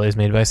 the display is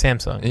made by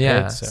Samsung.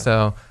 Yeah. Right?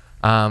 So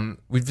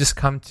we've just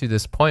come to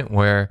this point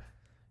where,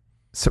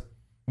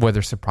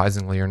 whether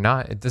surprisingly or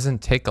not, it doesn't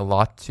take a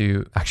lot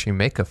to actually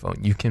make a phone.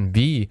 You can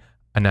be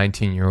a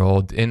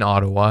 19-year-old in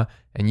Ottawa,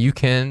 and you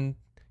can,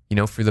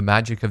 through the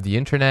magic of the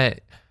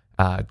internet,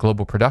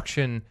 global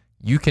production,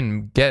 you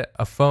can get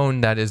a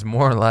phone that is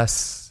more or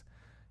less,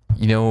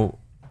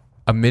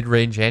 a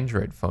mid-range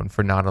Android phone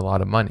for not a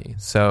lot of money.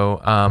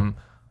 So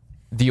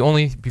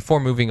before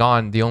moving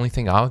on, the only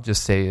thing I'll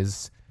just say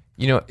is,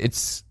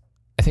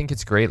 I think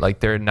it's great. Like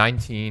they're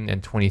 19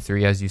 and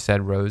 23, as you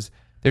said, Rose.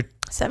 They're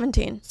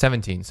 17,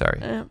 sorry.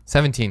 Yeah.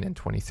 17 and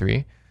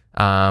 23.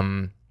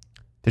 They're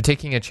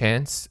taking a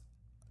chance.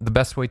 The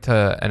best way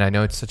to, and I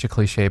know it's such a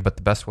cliche, but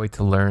the best way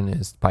to learn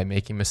is by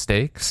making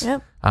mistakes.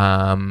 Yep.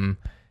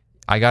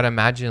 I got to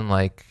imagine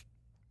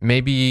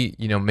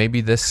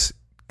maybe this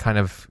kind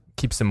of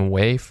keeps them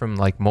away from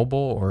like mobile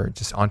or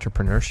just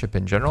entrepreneurship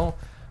in general.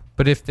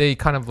 But if they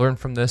kind of learn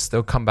from this,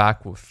 they'll come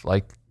back with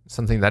like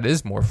something that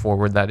is more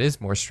forward, that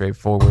is more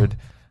straightforward.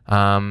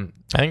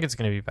 I think it's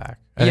going to be back.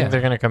 I think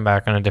they're going to come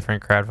back on a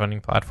different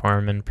crowdfunding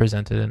platform and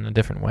present it in a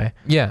different way.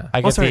 Yeah.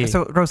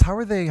 So Rose, how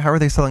are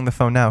they selling the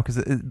phone now? Because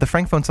the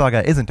Frank phone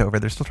saga isn't over.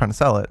 They're still trying to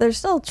sell it. They're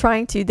still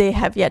trying to. They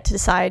have yet to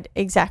decide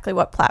exactly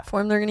what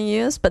platform they're going to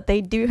use, but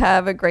they do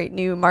have a great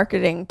new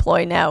marketing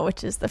ploy now,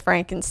 which is the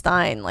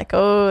Frankenstein. Like,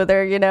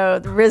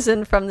 they're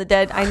risen from the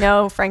dead. I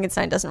know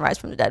Frankenstein doesn't rise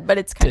from the dead, but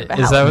it's kind of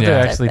a Is that what they're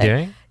Halloween actually type thing.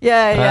 doing?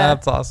 Yeah.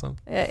 That's awesome.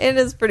 Yeah, it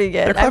is pretty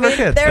good. They're clever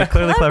kids. They're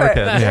clearly clever kids.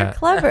 Yeah. They're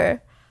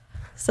clever.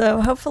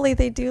 So hopefully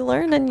they do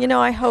learn, and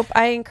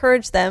I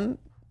encourage them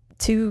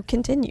to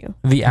continue.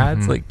 The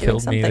ads Doing killed me.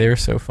 something. They were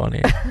so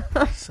funny.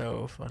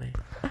 So funny.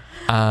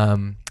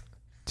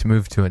 To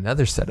move to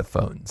another set of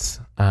phones,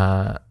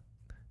 the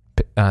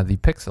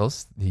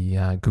Pixels,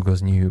 Google's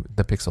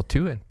the Pixel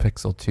 2 and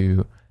Pixel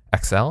 2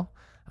 XL,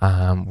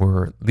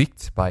 were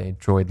leaked by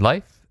Droid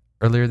Life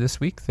earlier this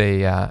week.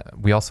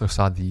 We also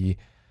saw the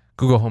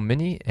Google Home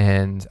Mini,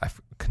 and I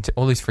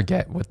always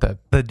forget what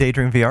the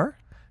Daydream VR.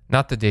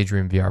 Not the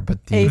Daydream VR,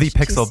 but the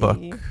Pixel book.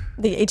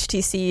 The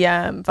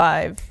HTC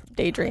Vive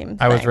Daydream.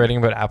 I was thing. writing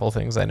about Apple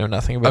things. I know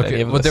nothing about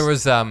any of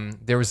this.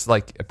 there was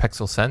like a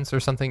Pixel Sense or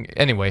something.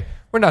 Anyway,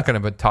 we're not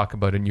going to talk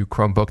about a new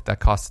Chromebook that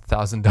costs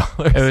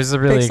 $1,000. It was a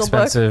really Pixel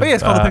book? expensive. Oh, yeah,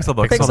 it's called the Pixel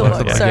book. Pixel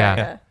book. yeah. Sorry.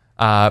 Yeah.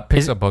 Yeah.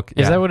 Pixel Book.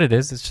 Is that what it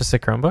is? It's just a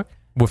Chromebook?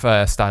 with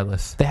a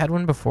stylus? They had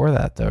one before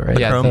that, though, right?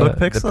 The Yeah, Chromebook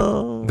the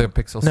Pixel. The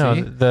Pixel C. No,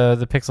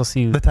 the Pixel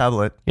C. The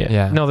tablet.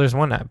 Yeah. No, there's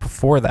one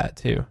before that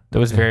too. That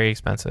was Yeah. very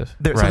expensive.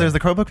 So Right. there's the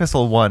Chromebook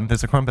Pixel 1.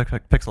 There's the Chromebook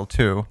Pixel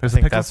 2. There's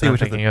I think the Pixel that's C, what I'm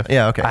which is thinking the, of.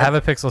 yeah, okay. I have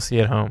a Pixel C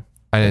at home.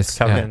 And It's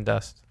covered in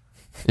dust.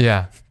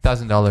 Yeah,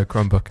 $1,000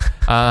 Chromebook.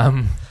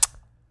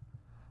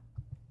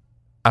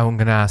 I'm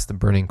gonna ask the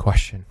burning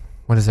question: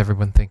 what does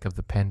everyone think of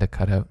the Panda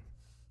cutout?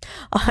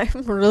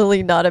 I'm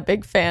really not a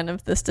big fan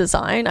of this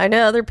design. I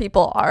know other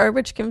people are,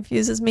 which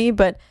confuses me,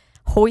 but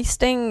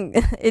hoisting,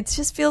 it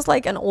just feels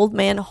like an old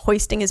man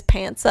hoisting his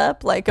pants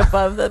up, like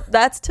above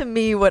that's to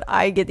me what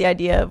I get the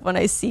idea of when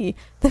I see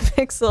the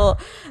Pixel,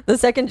 the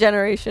second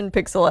generation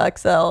Pixel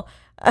XL,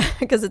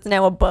 because it's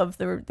now above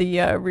the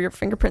rear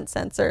fingerprint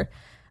sensor.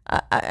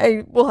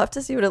 I will have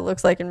to see what it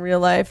looks like in real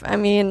life. I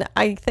mean,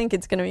 I think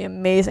it's going to be an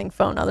amazing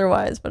phone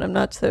otherwise, but I'm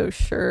not so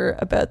sure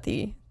about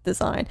the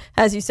design.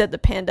 As you said, the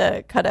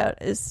Panda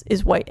cutout is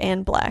white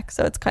and black,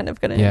 so it's kind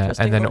of going to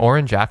interesting. And then look.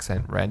 orange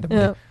accent randomly.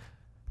 Yeah.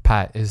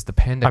 Pat, is the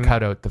Panda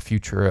cutout the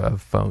future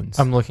of phones?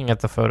 I'm looking at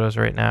the photos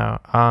right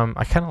now.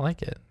 I kind of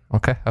like it.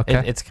 Okay.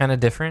 It's kind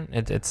of different.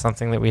 It's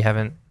something that we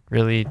haven't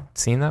really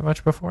seen that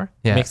much before.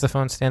 Yeah. It makes the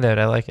phone stand out.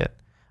 I like it.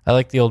 I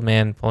like the old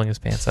man pulling his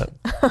pants up.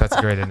 That's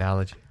a great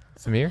analogy.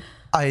 Samir?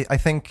 I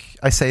think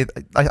I said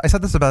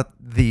this about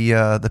the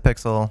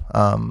Pixel,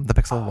 the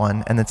Pixel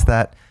 1, and it's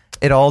that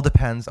it all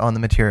depends on the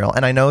material.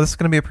 And I know this is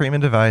going to be a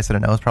premium device, and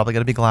I know it's probably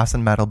going to be glass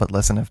and metal, but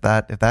listen, if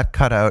that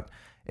cutout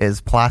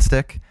is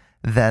plastic,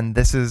 then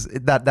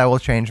that will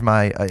change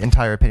my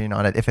entire opinion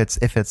on it. If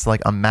it's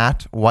like a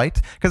matte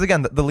white, because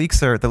again, the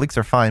leaks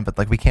are fine, but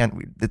like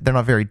they're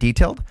not very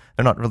detailed.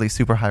 They're not really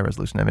super high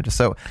resolution images.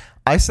 So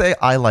I say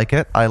I like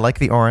it. I like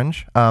the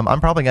orange. I'm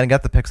probably going to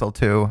get the Pixel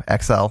 2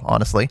 XL,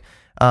 honestly.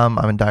 I'm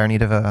in dire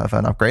need of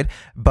an upgrade.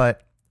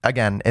 But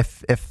again,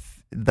 if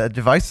the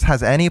device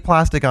has any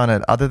plastic on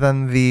it other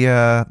than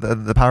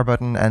the power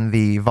button and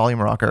the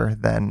volume rocker,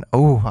 then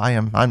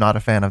I'm not a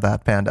fan of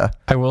that Panda.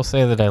 I will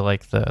say that I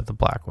like the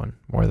black one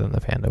more than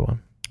the Panda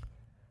one.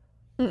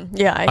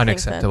 Yeah, I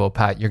unacceptable,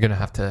 Pat. You're gonna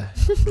have to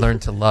learn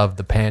to love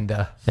the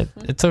Panda.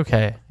 It's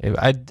okay.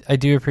 I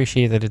do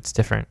appreciate that it's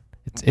different.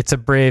 It's a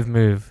brave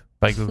move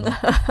by Google.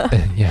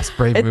 Yes,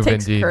 brave it move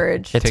takes indeed.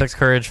 courage. It took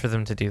courage for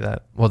them to do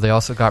that. Well, they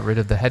also got rid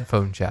of the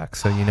headphone jack,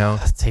 so you know.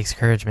 It takes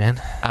courage,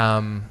 man.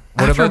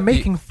 What After about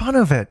making fun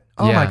of it?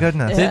 Oh Yeah. my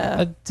goodness!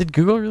 Yeah. Did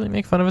Google really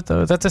make fun of it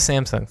though? That's a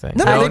Samsung thing.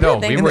 No, we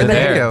were in the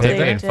there. video. They They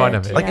made fun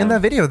of it. Like in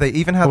that video, they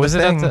even had Was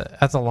the it thing.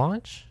 at the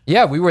launch?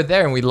 Yeah, we were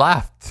there and we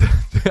laughed.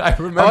 I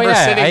remember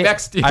sitting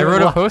next to you. I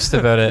wrote a post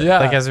about it. Yeah.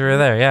 Like as we were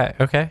there. Yeah.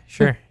 Okay.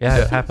 Sure. Yeah.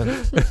 Yeah. It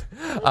happened.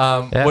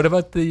 Yeah. What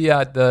about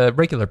the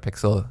regular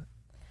Pixel?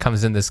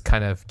 Comes in this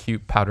kind of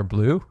cute powder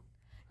blue.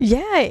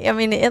 Yeah, I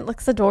mean, it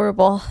looks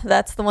adorable.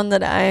 That's the one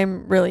that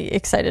I'm really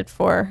excited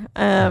for.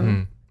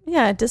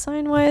 Yeah,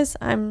 design-wise,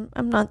 I'm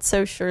not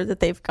so sure that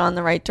they've gone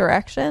the right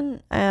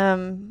direction.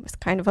 Was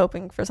kind of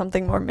hoping for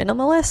something more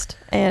minimalist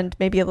and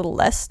maybe a little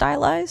less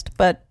stylized,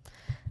 but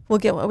we'll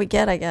get what we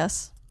get, I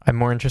guess. I'm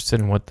more interested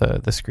in what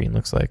the screen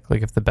looks like.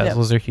 Like if the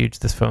bezels are huge,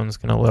 this phone's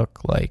gonna look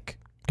like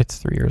it's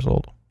 3 years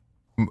old.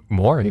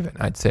 More even,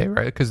 I'd say,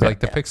 right? Because like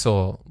the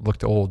Pixel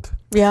looked old.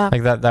 Yeah.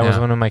 Like that was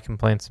one of my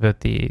complaints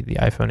about the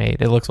iPhone 8.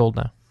 It looks old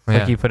now.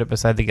 Like you put it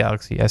beside the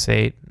Galaxy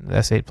S8, the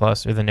S8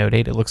 Plus, or the Note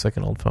 8, it looks like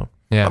an old phone.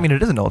 Yeah. I mean,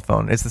 it is an old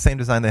phone. It's the same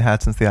design they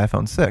had since the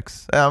iPhone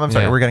 6. I'm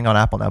sorry, we're getting on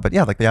Apple now, but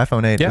yeah, like the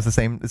iPhone 8 is the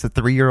same. It's a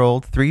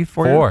 3-year-old,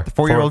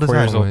 4-year-old design. 4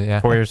 years old.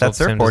 Yeah. 4 years That old.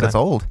 same surfboard, it's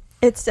design. old.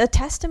 It's a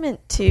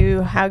testament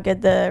to how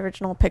good the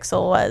original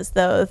Pixel was,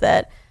 though,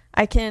 that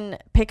I can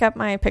pick up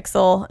my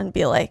Pixel and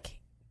be like,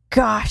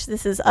 gosh,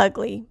 this is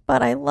ugly,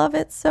 but I love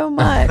it so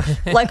much.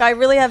 Like, I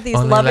really have these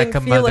Only loving like a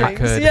mother feelings.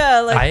 could. Yeah,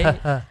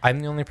 like, I'm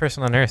the only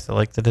person on earth that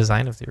liked the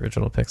design of the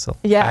original Pixel.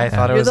 yeah, I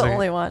thought it you're was the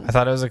only one. I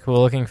thought it was a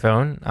cool looking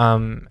phone.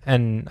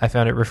 And I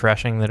found it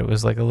refreshing that it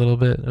was like a little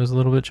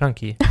bit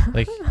chunky.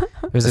 Like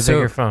it was a So-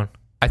 bigger phone.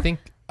 I think,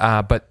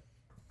 but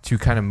to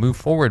kind of move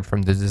forward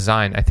from the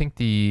design, I think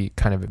the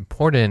kind of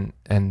important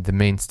and the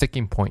main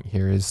sticking point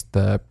here is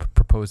the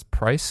proposed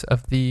price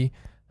of the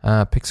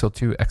Pixel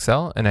 2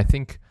 XL. And I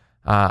think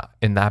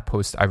in that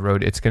post I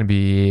wrote it's going to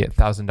be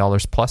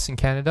 $1,000 plus in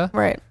Canada.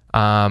 Right.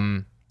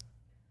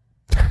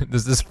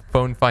 Does this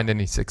phone find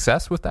any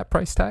success with that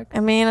price tag? I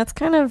mean, it's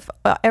kind of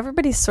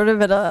everybody's sort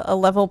of at a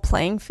level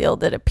playing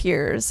field, it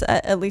appears.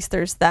 At least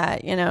there's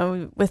that,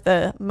 with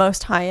the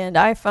most high-end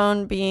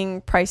iPhone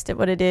being priced at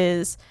what it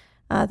is.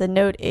 The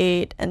Note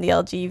 8 and the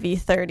LG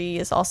V30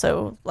 is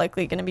also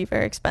likely going to be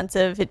very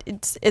expensive.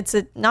 It's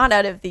not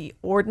out of the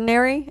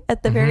ordinary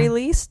at the very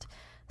least.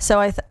 So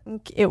I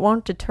think it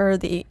won't deter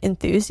the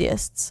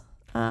enthusiasts.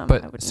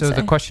 But so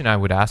the question I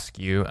would ask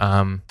you,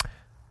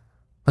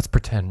 let's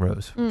pretend,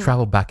 Rose,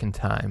 travel back in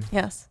time.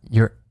 Yes.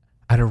 You're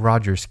at a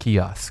Rogers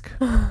kiosk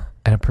and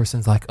a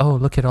person's like, oh,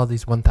 look at all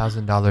these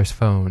 $1,000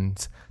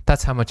 phones.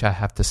 That's how much I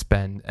have to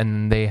spend.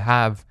 And they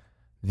have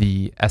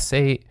the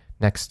S8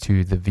 next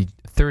to the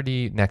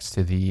V30, next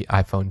to the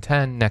iPhone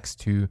 10, next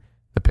to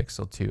the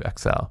Pixel 2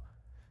 XL.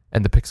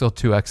 And the Pixel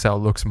 2 XL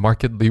looks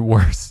markedly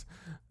worse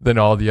than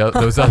all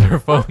those other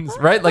phones,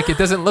 right? Like it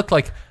doesn't look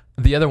like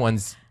the other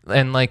ones.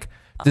 And like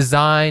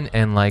design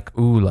and like,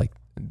 like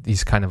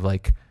these kind of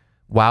like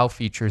wow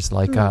features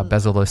like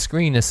bezel-less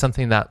screen is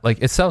something that like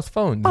it sells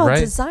phones, right?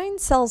 Design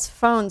sells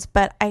phones,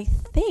 but I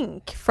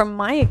think from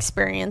my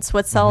experience,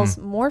 what sells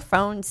more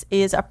phones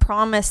is a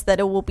promise that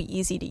it will be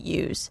easy to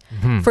use.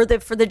 For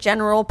the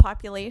general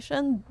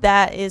population.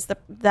 That is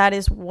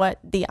what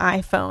the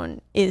iPhone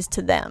is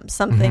to them,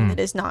 something that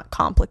is not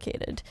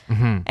complicated.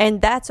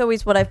 And that's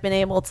always what I've been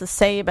able to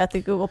say about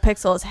the Google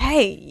Pixel is,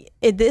 hey,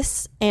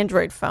 this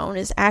Android phone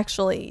is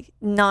actually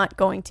not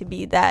going to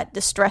be that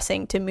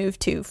distressing to move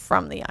to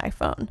from the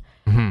iPhone.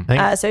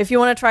 So if you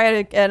want to try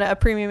a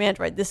premium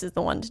Android, this is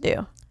the one to do.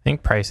 I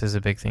think price is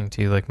a big thing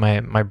too. Like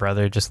my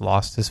brother just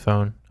lost his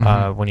phone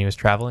when he was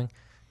traveling,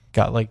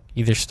 got like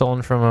either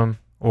stolen from him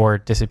or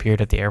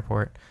disappeared at the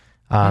airport.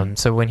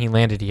 So when he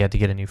landed, he had to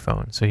get a new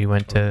phone. So he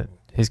went to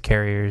his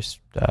carrier's,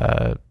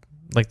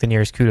 like the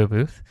nearest Kudo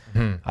booth.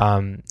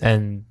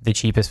 And the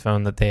cheapest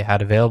phone that they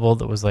had available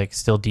that was like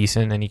still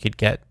decent and he could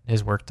get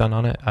his work done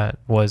on it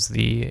was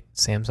the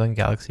Samsung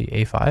Galaxy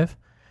A5.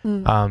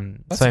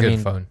 That's so a I good mean,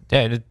 phone.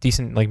 Yeah, a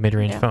decent like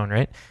mid-range phone,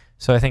 right?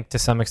 So I think to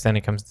some extent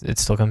it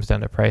still comes down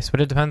to price, but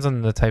it depends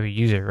on the type of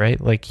user, right?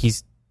 Like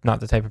he's not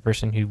the type of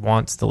person who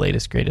wants the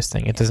latest, greatest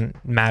thing. It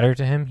doesn't matter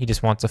to him. He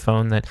just wants a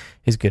phone that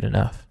is good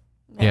enough.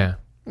 Yeah.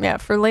 Yeah,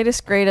 for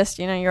latest, greatest,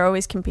 you're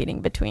always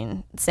competing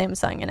between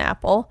Samsung and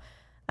Apple.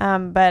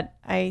 But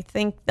I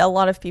think a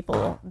lot of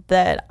people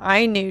that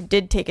I knew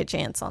did take a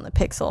chance on the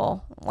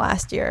Pixel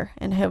last year,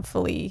 and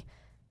hopefully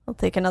they'll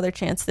take another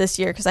chance this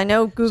year, because I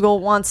know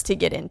Google wants to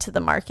get into the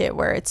market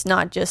where it's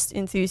not just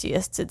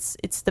enthusiasts,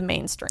 it's the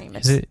mainstream.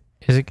 Is it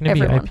going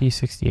to be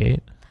IP68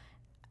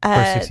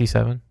 or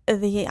 67?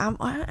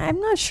 I'm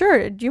not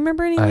sure. Do you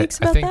remember any leaks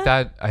about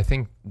that? I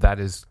think that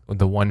is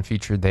the one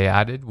feature they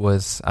added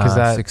was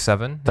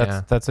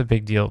 6.7. That's a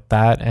big deal.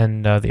 That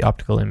and the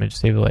optical image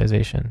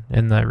stabilization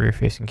in the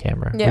rear-facing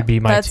camera would be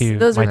my two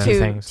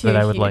things that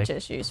I would like.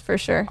 Issues for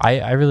sure.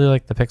 I really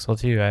like the Pixel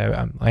too.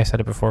 I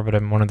said it before, but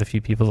I'm one of the few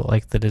people that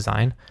like the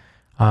design.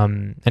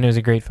 And it was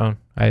a great phone.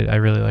 I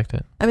really liked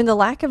it. I mean, the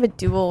lack of a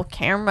dual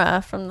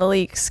camera from the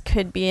leaks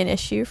could be an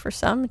issue for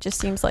some. It just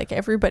seems like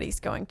everybody's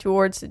going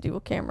towards the dual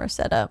camera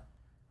setup.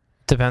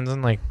 Depends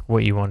on like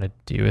what you want to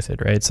do with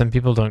it, right? Some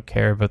people don't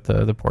care about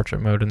the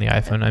portrait mode in the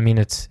iPhone. I mean,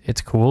 it's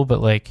cool,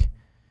 but like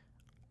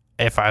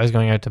if I was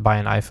going out to buy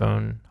an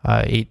iPhone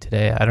 8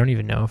 today, I don't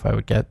even know if I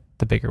would get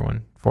the bigger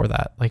one for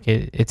that. Like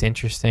it's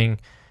interesting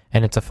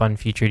and it's a fun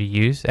feature to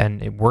use,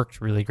 and it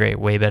worked really great,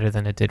 way better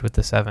than it did with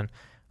the 7.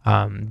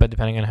 But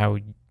depending on how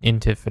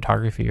into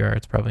photography you are,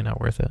 it's probably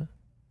not worth it.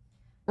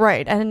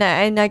 Right. And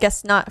I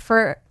guess not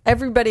for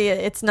everybody,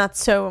 it's not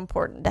so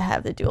important to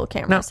have the dual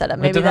camera setup.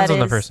 Maybe that's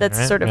right?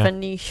 Sort of a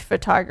niche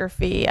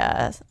photography,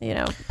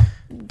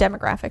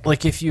 demographic.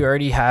 Like if you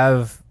already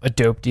have a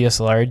dope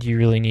DSLR, do you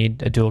really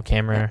need a dual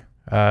camera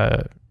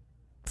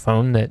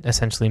phone that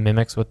essentially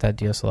mimics what that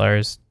DSLR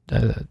is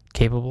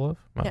capable of?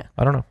 Well,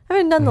 I don't know. I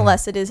mean,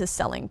 nonetheless, it is a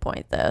selling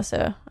point though.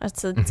 So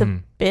it's a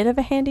bit of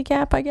a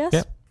handicap, I guess.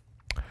 Yep.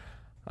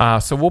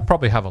 So we'll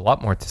probably have a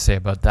lot more to say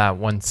about that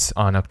once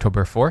on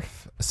October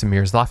 4th.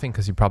 Samir's laughing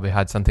because he probably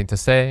had something to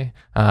say,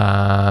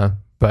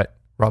 but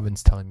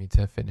Robin's telling me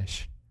to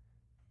finish.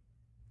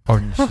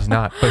 Or she's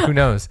not, but who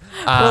knows?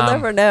 We'll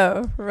never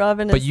know.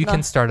 Robin is But you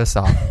can start us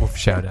off with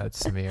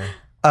shout-outs, Samir.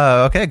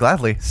 Okay,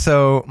 gladly.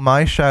 So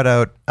my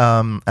shout-out,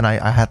 and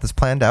I had this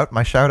planned out,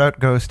 my shout-out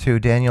goes to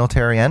Daniel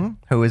Therrien,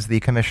 who is the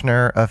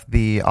Commissioner of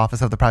the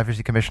Office of the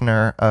Privacy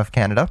Commissioner of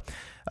Canada.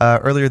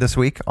 Earlier this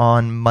week,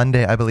 on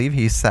Monday, I believe,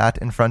 he sat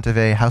in front of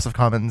a House of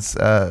Commons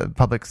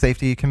Public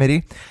Safety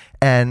Committee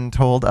and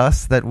told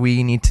us that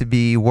we need to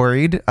be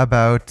worried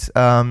about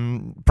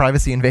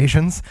privacy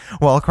invasions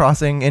while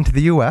crossing into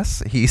the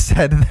U.S. He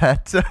said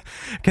that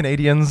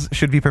Canadians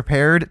should be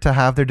prepared to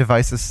have their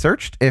devices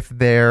searched if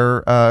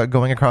they're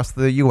going across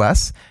the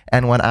U.S.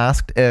 And when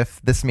asked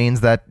if this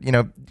means that,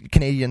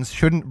 Canadians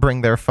shouldn't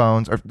bring their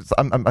phones, or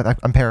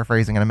I'm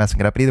paraphrasing and I'm messing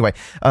it up, but either way,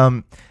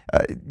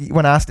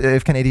 when asked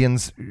if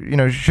Canadians,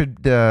 should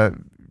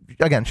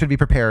be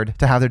prepared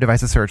to have their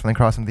devices searched when they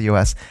cross into the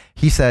U.S.,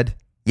 he said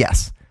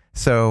yes.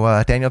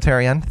 So, Daniel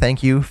Therrien,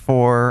 thank you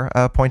for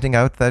pointing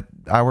out that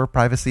our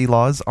privacy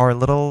laws are a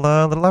little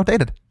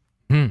outdated.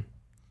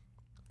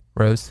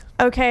 Rose?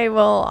 Okay,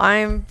 well,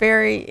 I'm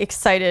very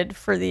excited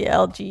for the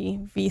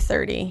LG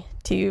V30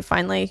 to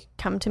finally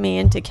come to me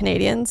and to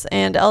Canadians.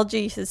 And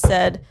LG has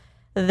said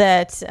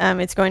that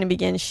it's going to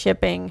begin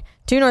shipping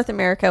to North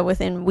America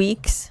within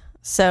weeks.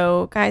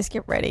 So, guys,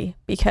 get ready,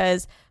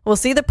 because we'll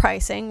see the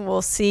pricing.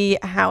 We'll see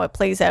how it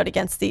plays out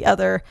against the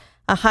other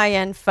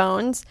high-end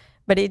phones.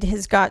 But it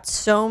has got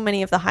so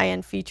many of the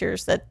high-end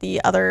features that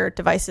the other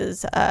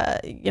devices,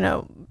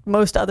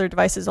 most other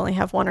devices only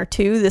have one or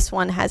two. This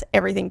one has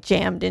everything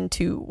jammed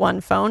into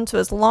one phone. So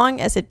as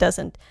long as it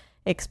doesn't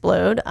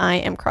explode, I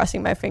am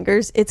crossing my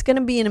fingers. It's going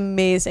to be an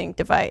amazing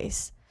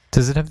device.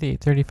 Does it have the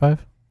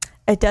 835?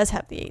 It does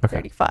have the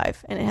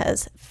 835, and it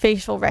has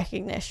facial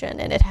recognition,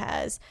 and it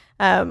has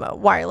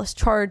wireless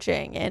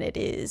charging, and it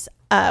is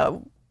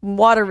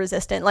water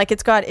resistant. Like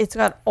it's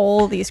got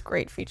all these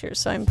great features,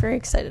 so I'm very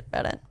excited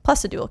about it,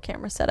 plus a dual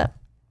camera setup.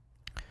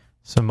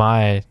 So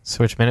my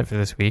Switch Minute for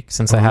this week,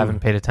 since I haven't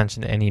paid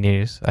attention to any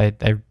news, I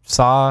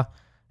saw a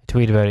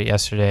tweet about it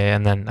yesterday,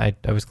 and then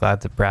I was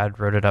glad that Brad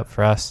wrote it up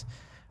for us.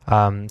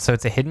 So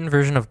it's a hidden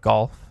version of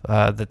golf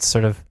that's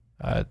sort of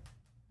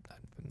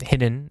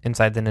hidden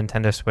inside the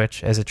Nintendo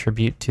Switch as a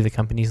tribute to the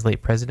company's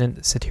late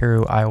president,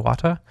 Satoru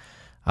Iwata,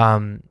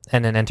 and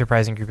an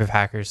enterprising group of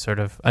hackers sort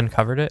of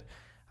uncovered it.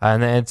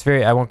 And it's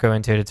I won't go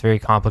into it. It's very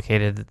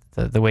complicated.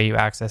 The way you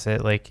access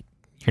it, like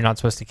you're not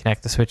supposed to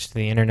connect the Switch to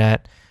the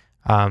internet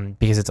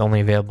because it's only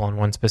available on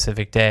one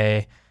specific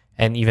day.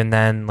 And even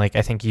then, like,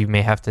 I think you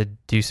may have to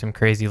do some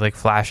crazy like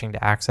flashing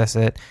to access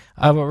it.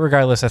 But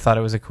regardless, I thought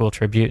it was a cool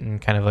tribute and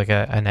kind of like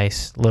a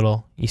nice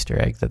little Easter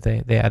egg that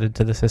they added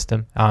to the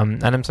system.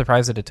 And I'm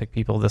surprised that it took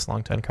people this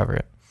long to uncover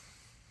it.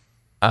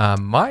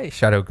 My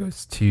shout out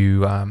goes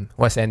to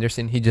Wes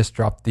Anderson. He just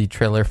dropped the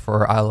trailer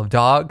for Isle of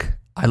Dog.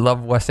 I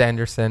love Wes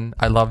Anderson.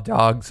 I love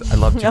dogs. I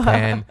love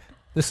Japan.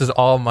 This is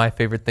all my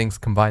favorite things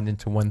combined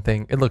into one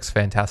thing. It looks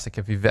fantastic.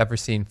 If you've ever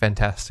seen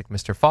Fantastic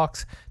Mr.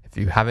 Fox, if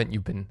you haven't,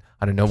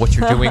 I don't know what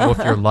you're doing with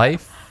your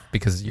life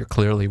because you're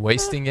clearly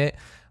wasting it.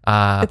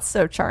 It's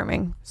so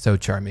charming. So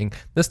charming.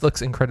 This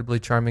looks incredibly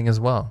charming as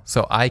well.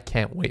 So I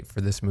can't wait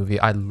for this movie.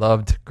 I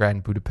loved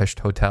Grand Budapest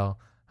Hotel,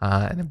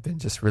 and I've been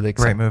just really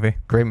excited.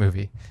 Great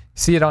movie.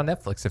 See it on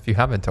Netflix if you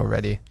haven't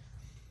already.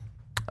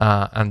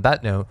 On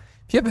that note,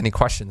 if you have any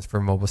questions for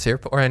Mobile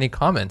Syrup or any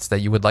comments that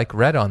you would like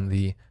read on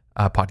the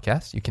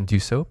podcast, you can do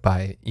so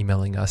by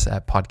emailing us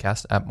at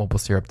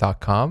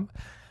podcast@mobilesyrup.com.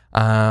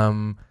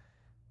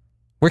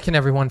 Where can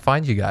everyone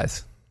find you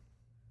guys?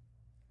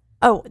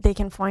 Oh, they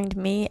can find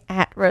me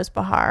at Rose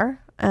Bahar.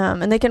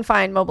 And they can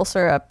find Mobile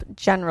Syrup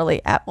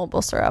generally at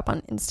Mobile Syrup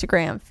on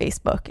Instagram,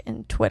 Facebook,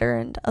 and Twitter,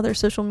 and other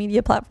social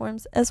media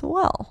platforms as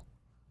well.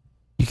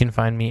 You can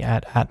find me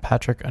at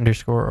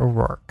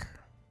Patrick_O'Rourke.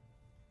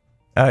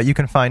 You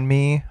can find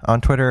me on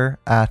Twitter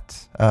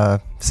at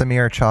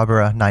Samir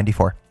Chabra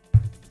 94.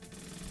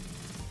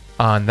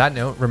 On that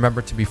note,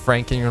 remember to be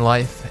frank in your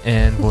life,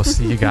 and we'll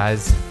see you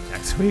guys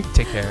next week.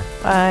 Take care.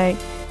 Bye.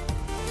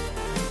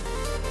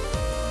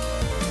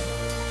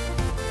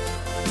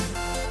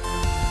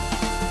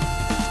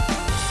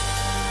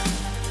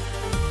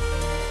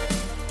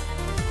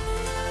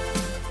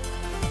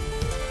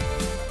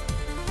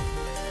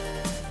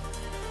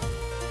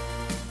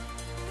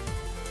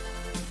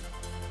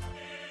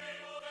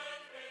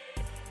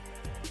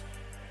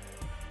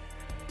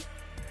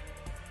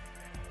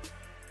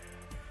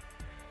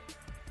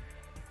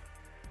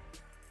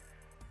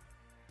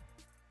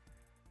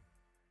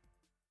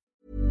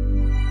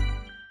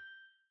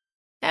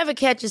 Ever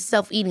catch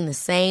yourself eating the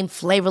same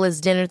flavorless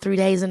dinner 3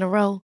 days in a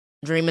row?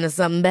 Dreaming of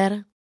something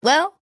better?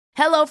 Well,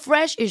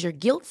 HelloFresh is your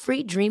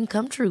guilt-free dream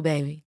come true,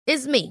 baby.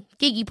 It's me,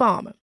 Keke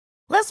Palmer.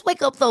 Let's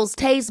wake up those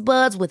taste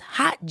buds with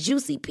hot,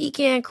 juicy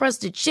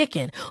pecan-crusted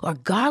chicken or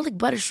garlic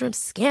butter shrimp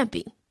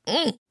scampi.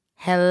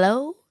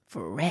 Hello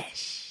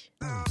Fresh.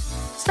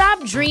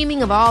 Stop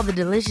dreaming of all the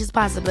delicious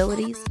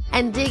possibilities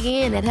and dig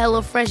in at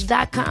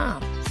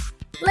HelloFresh.com.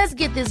 Let's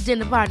get this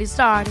dinner party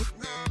started.